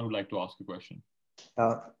there anyone who'd like to ask a question?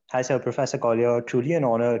 Hi, sir, Professor Collier. Truly an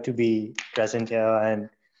honor to be present here and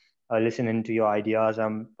listening to your ideas.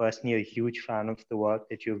 I'm personally a huge fan of the work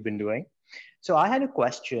that you've been doing. So I had a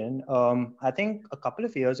question. I think a couple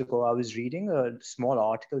of years ago, I was reading a small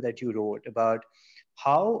article that you wrote about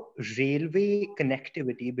how railway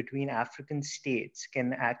connectivity between African states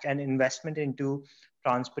can act, and investment into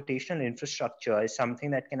transportation infrastructure is something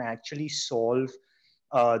that can actually solve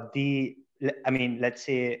let's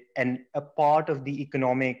say a part of the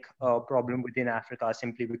economic problem within Africa,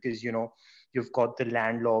 simply because, you know, you've got the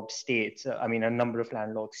landlocked states, a number of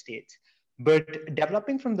landlocked states. But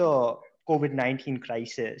developing from the COVID-19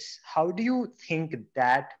 crisis, how do you think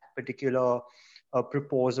that particular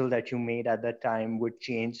proposal that you made at that time would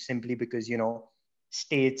change, simply because, you know,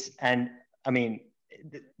 states and,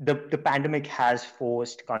 the pandemic has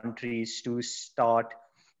forced countries to start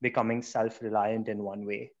becoming self-reliant in one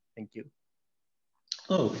way? Thank you.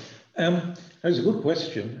 Oh, that's a good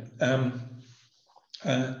question.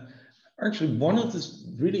 Actually, one of the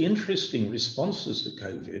really interesting responses to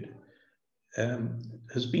COVID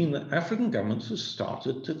has been that African governments have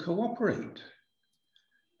started to cooperate.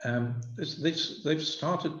 They've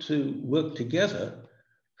started to work together,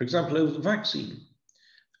 for example, over the vaccine.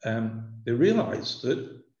 They realized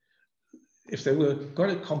that if they were going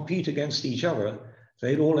to compete against each other,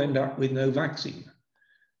 they'd all end up with no vaccine.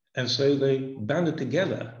 And so they banded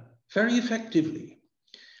together very effectively.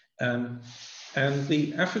 And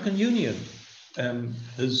the African Union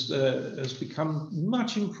has become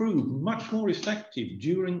much improved, much more effective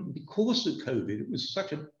because of COVID. It was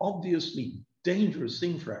such an obviously dangerous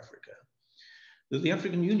thing for Africa that the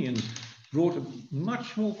African Union brought a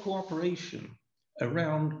much more cooperation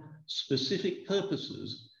around specific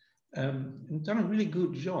purposes and done a really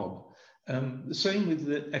good job. The same with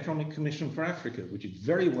the Economic Commission for Africa, which is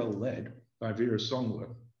very well led by Vera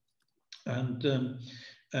Songwer. And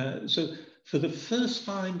so for the first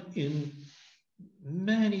time in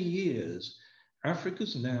many years,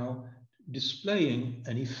 Africa's now displaying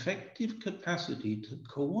an effective capacity to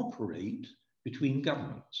cooperate between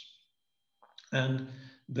governments. And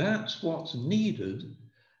that's what's needed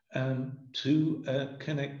to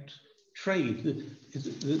connect trade.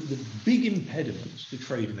 The big impediments to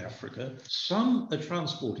trade in Africa, some are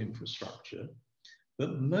transport infrastructure,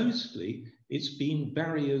 but mostly it's been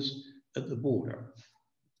barriers at the border,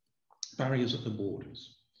 barriers at the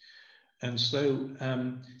borders. And so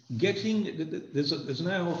there's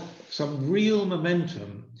now some real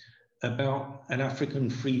momentum about an African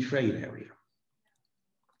free trade area.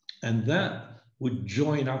 And that would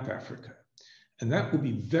join up Africa. And that would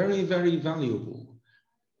be very, very valuable.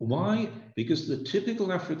 Why? Because the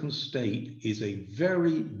typical African state is a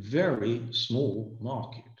very, very small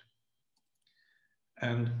market.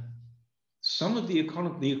 And some of the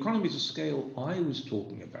economies of scale I was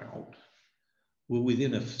talking about were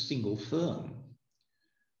within a single firm.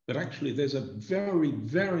 But actually there's a very,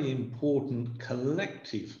 very important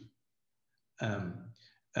collective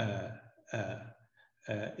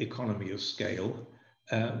economy of scale,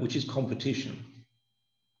 which is competition.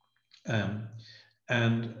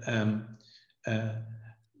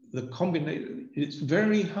 It's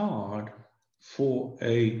very hard for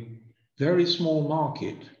a very small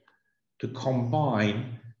market to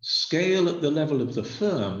combine scale at the level of the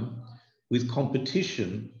firm with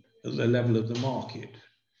competition at the level of the market.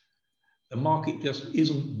 The market just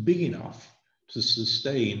isn't big enough to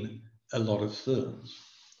sustain a lot of firms.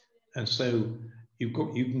 And so you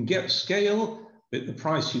can get scale, but the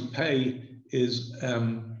price you pay is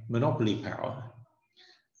monopoly power.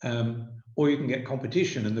 Or you can get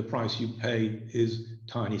competition and the price you pay is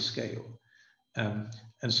tiny scale. And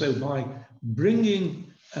so by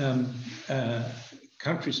bringing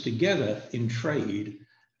countries together in trade,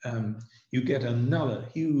 you get another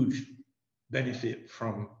huge benefit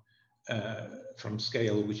from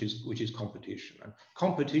scale, which is competition. And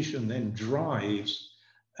competition then drives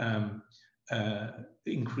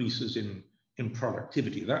increases in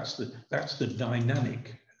productivity. That's the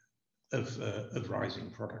dynamic of rising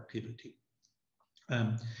productivity.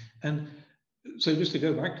 And so just to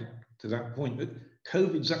go back to that point, that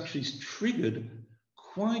COVID's actually triggered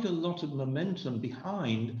quite a lot of momentum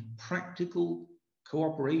behind practical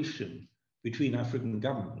cooperation between African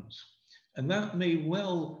governments. And that may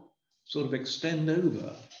well sort of extend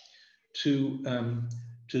over to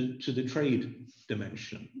the trade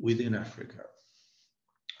dimension within Africa.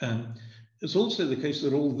 It's also the case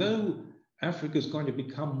that although Africa is going to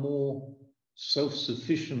become more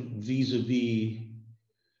self-sufficient vis-a-vis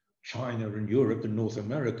China and Europe and North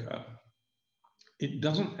America, it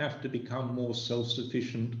doesn't have to become more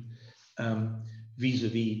self-sufficient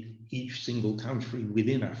vis-a-vis each single country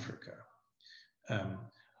within Africa.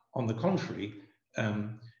 On the contrary,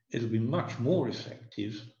 it'll be much more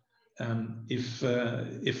effective if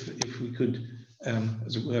we could,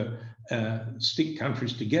 as it were, stick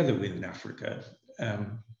countries together within Africa.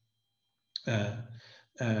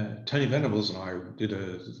 Tony Venables and I did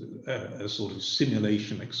a sort of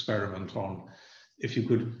simulation experiment on if you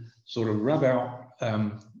could sort of rub out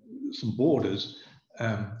some borders,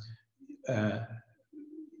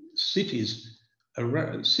 cities,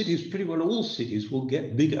 pretty well all cities will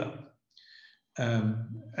get bigger.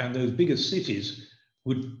 And those bigger cities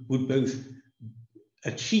would both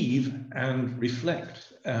achieve and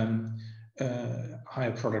reflect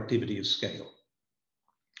higher productivity of scale.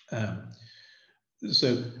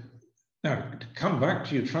 So now to come back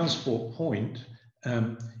to your transport point,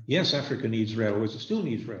 yes, Africa needs railways, it still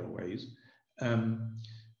needs railways.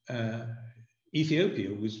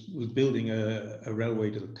 Ethiopia was building a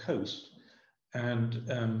railway to the coast and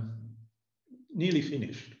nearly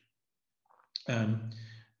finished.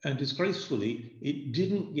 And disgracefully, it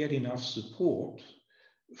didn't get enough support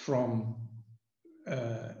from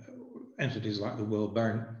entities like the World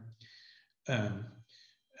Bank.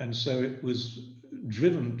 And so it was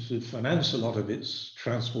driven to finance a lot of its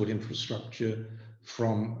transport infrastructure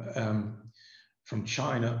from from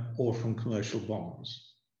China or from commercial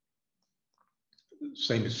bonds.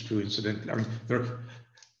 Same is true, incidentally. I mean,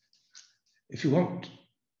 if you want,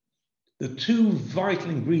 the two vital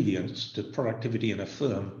ingredients to productivity in a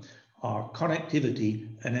firm are connectivity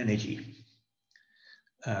and energy.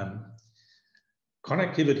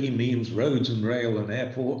 Connectivity means roads and rail and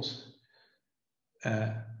airports.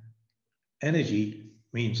 Energy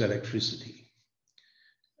means electricity.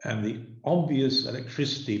 And the obvious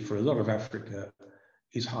electricity for a lot of Africa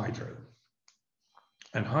is hydro.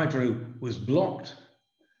 And hydro was blocked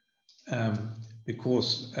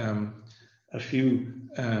because a few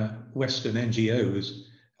Western NGOs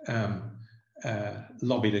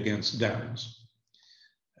lobbied against dams.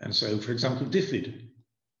 And so, for example, DFID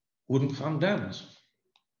wouldn't fund dams.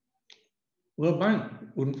 World Bank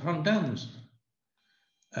wouldn't fund dams.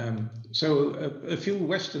 So a few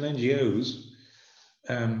Western NGOs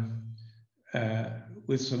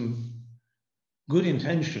with some good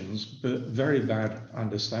intentions, but very bad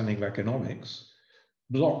understanding of economics,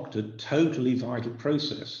 blocked a totally vital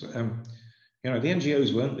process. You know, the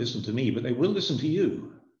NGOs won't listen to me, but they will listen to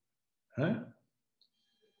you, right?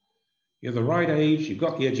 You're the right age, you've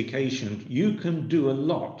got the education, you can do a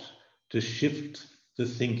lot to shift the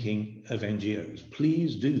thinking of NGOs.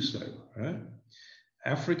 Please do so, right?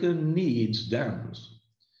 Africa needs dams.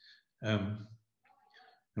 You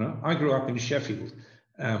know, I grew up in Sheffield.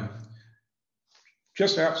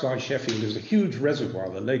 Just outside Sheffield is a huge reservoir,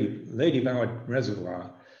 the Lady Bower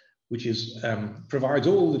Reservoir, which is provides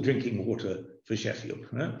all the drinking water for Sheffield.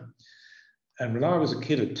 Right? And when I was a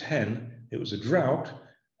kid at 10, it was a drought,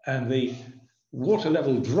 and the water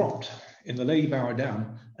level dropped in the Lady Bower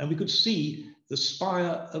Dam, and we could see the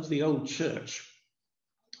spire of the old church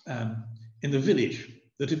in the village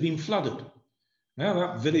that had been flooded. Now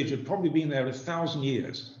that village had probably been there 1,000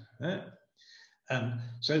 years. Right?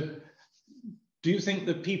 So do you think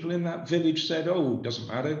that people in that village said, oh, it doesn't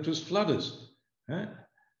matter, it was flooders? Right?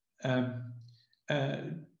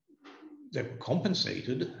 They were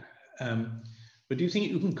compensated. But do you think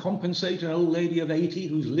you can compensate an old lady of 80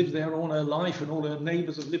 who's lived there all her life and all her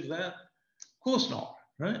neighbors have lived there? Of course not,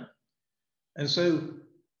 right? And so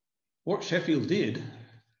what Sheffield did, it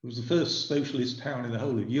was the first socialist town in the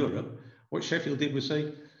whole of Europe, what Sheffield did was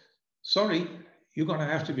say, sorry, you're going to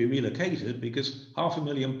have to be relocated because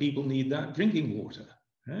 500,000 people need that drinking water.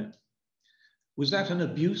 Right? Was that an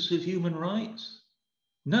abuse of human rights?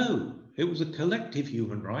 No, it was a collective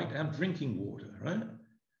human right to have drinking water, right?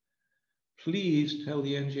 Please tell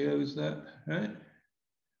the NGOs that, right?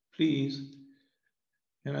 Please,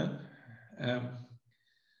 you know.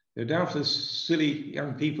 There are doubtless silly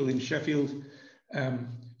young people in Sheffield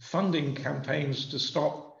funding campaigns to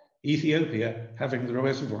stop Ethiopia having the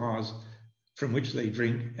reservoirs from which they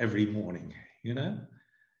drink every morning, you know?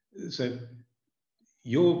 So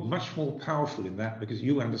you're much more powerful in that because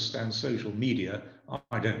you understand social media.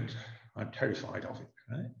 I don't. I'm terrified of it,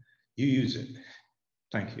 right? You use it.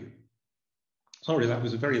 Thank you. Sorry, that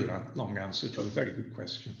was a very long answer to a very good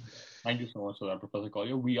question. Thank you so much for that, Professor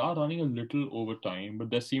Collier. We are running a little over time, but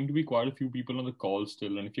there seem to be quite a few people on the call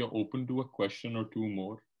still. And if you're open to a question or two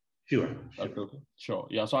more. Sure. Okay. Sure.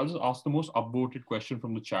 Yeah. So I'll just ask the most upvoted question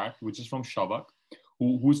from the chat, which is from Shavak,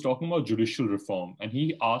 who's talking about judicial reform. And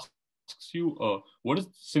he asks you, what is,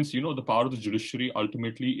 since, you know, the power of the judiciary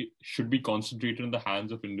ultimately should be concentrated in the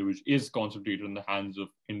hands of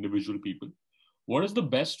individual people. What is the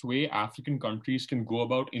best way African countries can go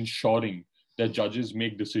about ensuring that judges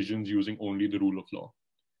make decisions using only the rule of law?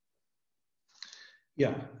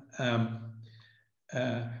 Yeah,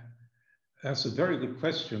 that's a very good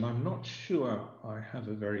question. I'm not sure I have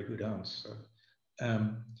a very good answer. But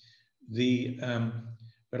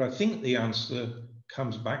I think the answer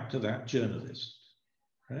comes back to that journalist,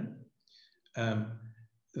 right?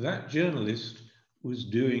 That journalist was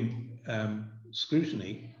doing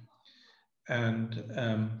scrutiny, and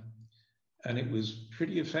it was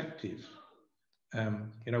pretty effective.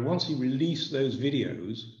 You know, once he released those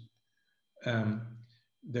videos,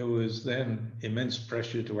 there was then immense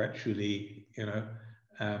pressure to actually, you know,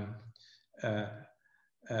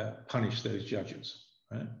 punish those judges,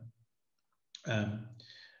 right?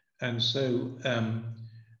 And so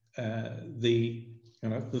the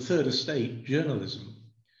third estate, journalism,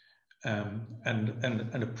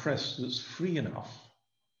 and a press that's free enough.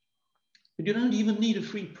 But you don't even need a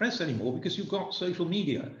free press anymore because you've got social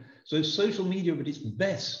media. So social media at its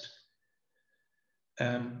best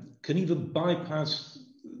can even bypass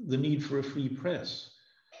the need for a free press,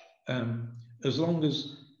 as long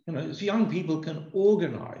as, you know, as young people can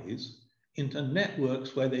organize into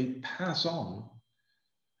networks where they pass on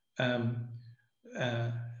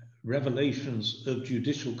revelations of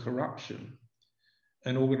judicial corruption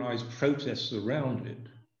and organized protests around it,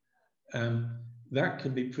 that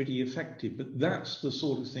can be pretty effective. But that's the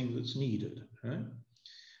sort of thing that's needed, right?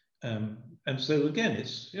 And so again,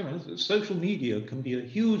 it's, social media can be a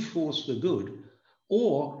huge force for good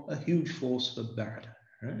or a huge force for bad,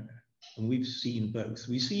 right? And we've seen both.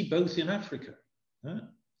 We see both in Africa. Right?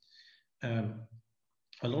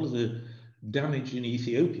 A lot of the damage in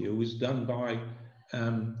Ethiopia was done by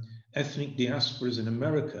ethnic diasporas in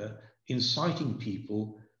America inciting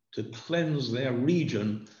people to cleanse their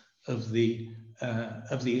region of the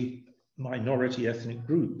minority ethnic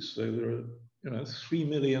groups. So there are 3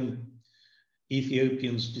 million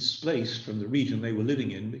Ethiopians displaced from the region they were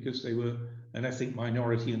living in because they were an ethnic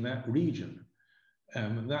minority in that region.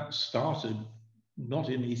 And that started not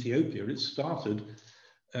in Ethiopia, it started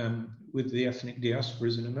with the ethnic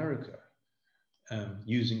diasporas in America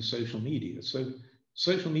using social media. So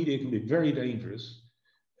social media can be very dangerous,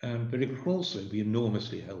 but it can also be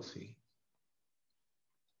enormously healthy.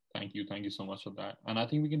 Thank you so much for that. And I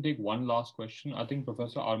think we can take one last question. I think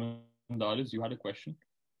Professor Armendariz, you had a question,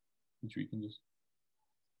 which we can just,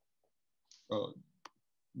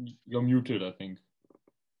 you're muted, I think.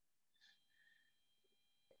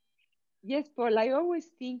 Yes, Paul, I always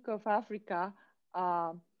think of Africa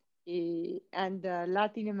and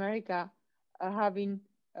Latin America having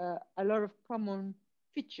a lot of common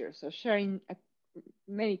features, or sharing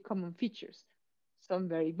many common features. Some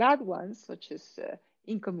very bad ones, such as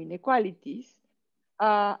income inequalities,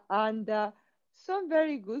 and some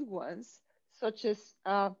very good ones, such as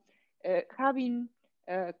having,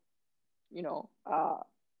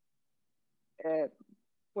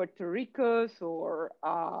 Puerto Rico's or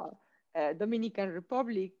Dominican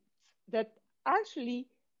Republics that actually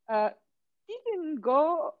didn't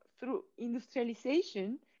go through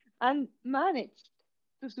industrialization and managed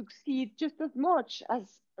to succeed just as much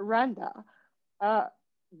as Rwanda,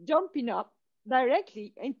 jumping up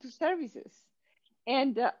directly into services.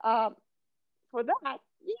 And for that,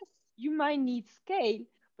 yes, you might need scale,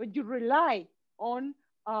 but you rely on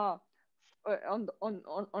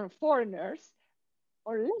foreigners,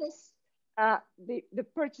 or less the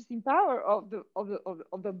purchasing power of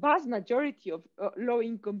the vast majority of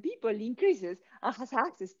low-income people increases and has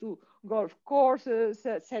access to golf courses,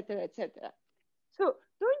 etc., etc. So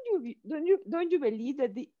don't you believe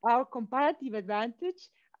that our comparative advantage?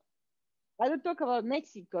 I don't talk about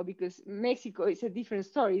Mexico because Mexico is a different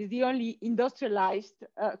story. It's the only industrialized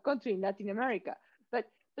country in Latin America. But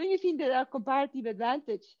don't you think that our comparative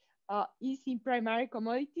advantage is in primary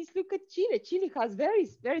commodities? Look at Chile. Chile has very,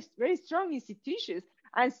 very, very strong institutions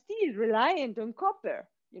and still reliant on copper.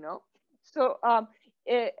 So how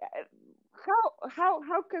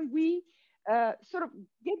can we sort of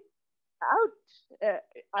get out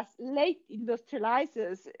as late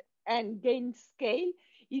industrializers and gain scale?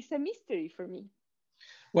 Is a mystery for me.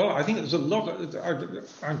 Well, I think there's a lot.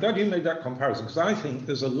 I'm glad you made that comparison, because I think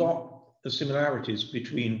there's a lot of similarities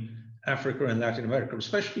between Africa and Latin America,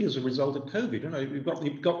 especially as a result of COVID.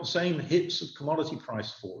 You've got the same hits of commodity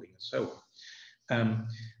price falling and so on.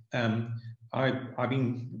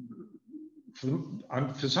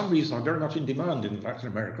 For some reason, I'm very much in demand in Latin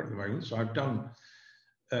America at the moment. So I've done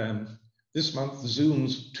this month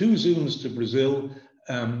two Zooms to Brazil,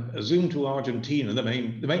 a Zoom to Argentina. The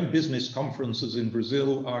main business conferences in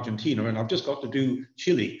Brazil, Argentina, and I've just got to do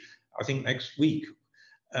Chile, I think, next week.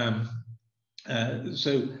 But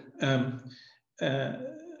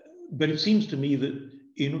it seems to me that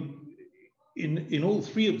in all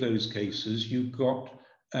three of those cases, you've got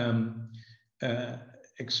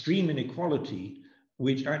extreme inequality,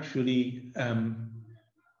 which actually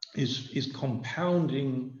is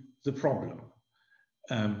compounding the problem.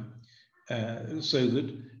 So that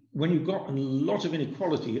when you've got a lot of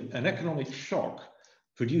inequality, an economic shock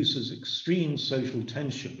produces extreme social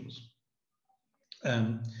tensions.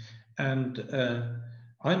 And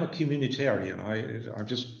I'm a communitarian. I'm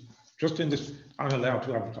just in this, I'm allowed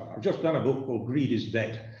to advertise. I've just done a book called Greed is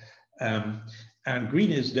Dead. And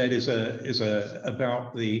Greed is Dead is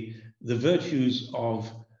about the virtues of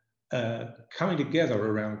coming together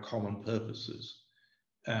around common purposes.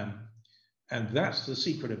 And that's the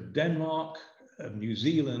secret of Denmark, of New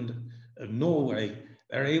Zealand, of Norway.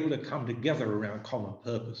 They're able to come together around common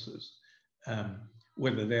purposes,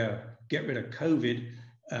 whether they're get rid of COVID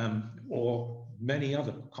or many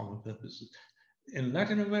other common purposes. In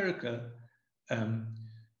Latin America,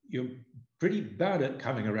 you're pretty bad at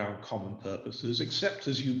coming around common purposes, except,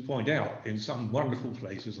 as you point out, in some wonderful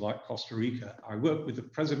places like Costa Rica. I worked with the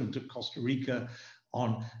president of Costa Rica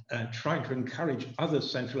on trying to encourage other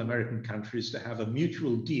Central American countries to have a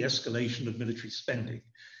mutual de-escalation of military spending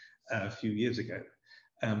a few years ago.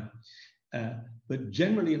 But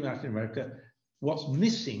generally in Latin America, what's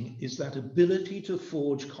missing is that ability to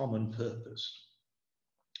forge common purpose.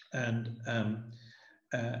 And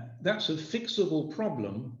that's a fixable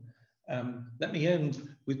problem. Let me end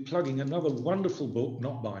with plugging another wonderful book,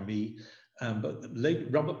 not by me, but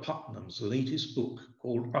Robert Putnam's latest book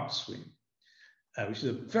called Upswing, which is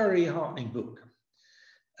a very heartening book,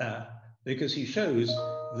 because he shows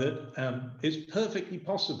that it's perfectly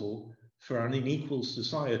possible for an unequal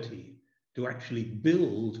society to actually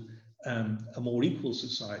build a more equal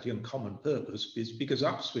society on common purpose, because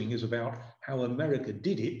Upswing is about how America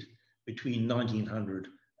did it between 1900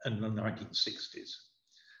 and the 1960s.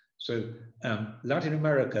 So Latin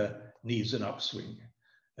America needs an upswing.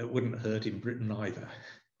 It wouldn't hurt in Britain either.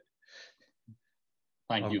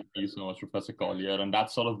 Thank you so much, Professor Collier. And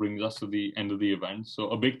that sort of brings us to the end of the event. So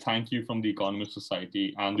a big thank you from the Economist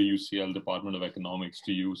Society and the UCL Department of Economics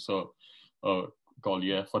to you, Sir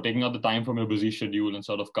Collier, for taking out the time from your busy schedule and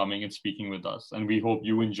sort of coming and speaking with us. And we hope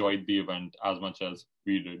you enjoyed the event as much as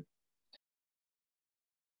we did.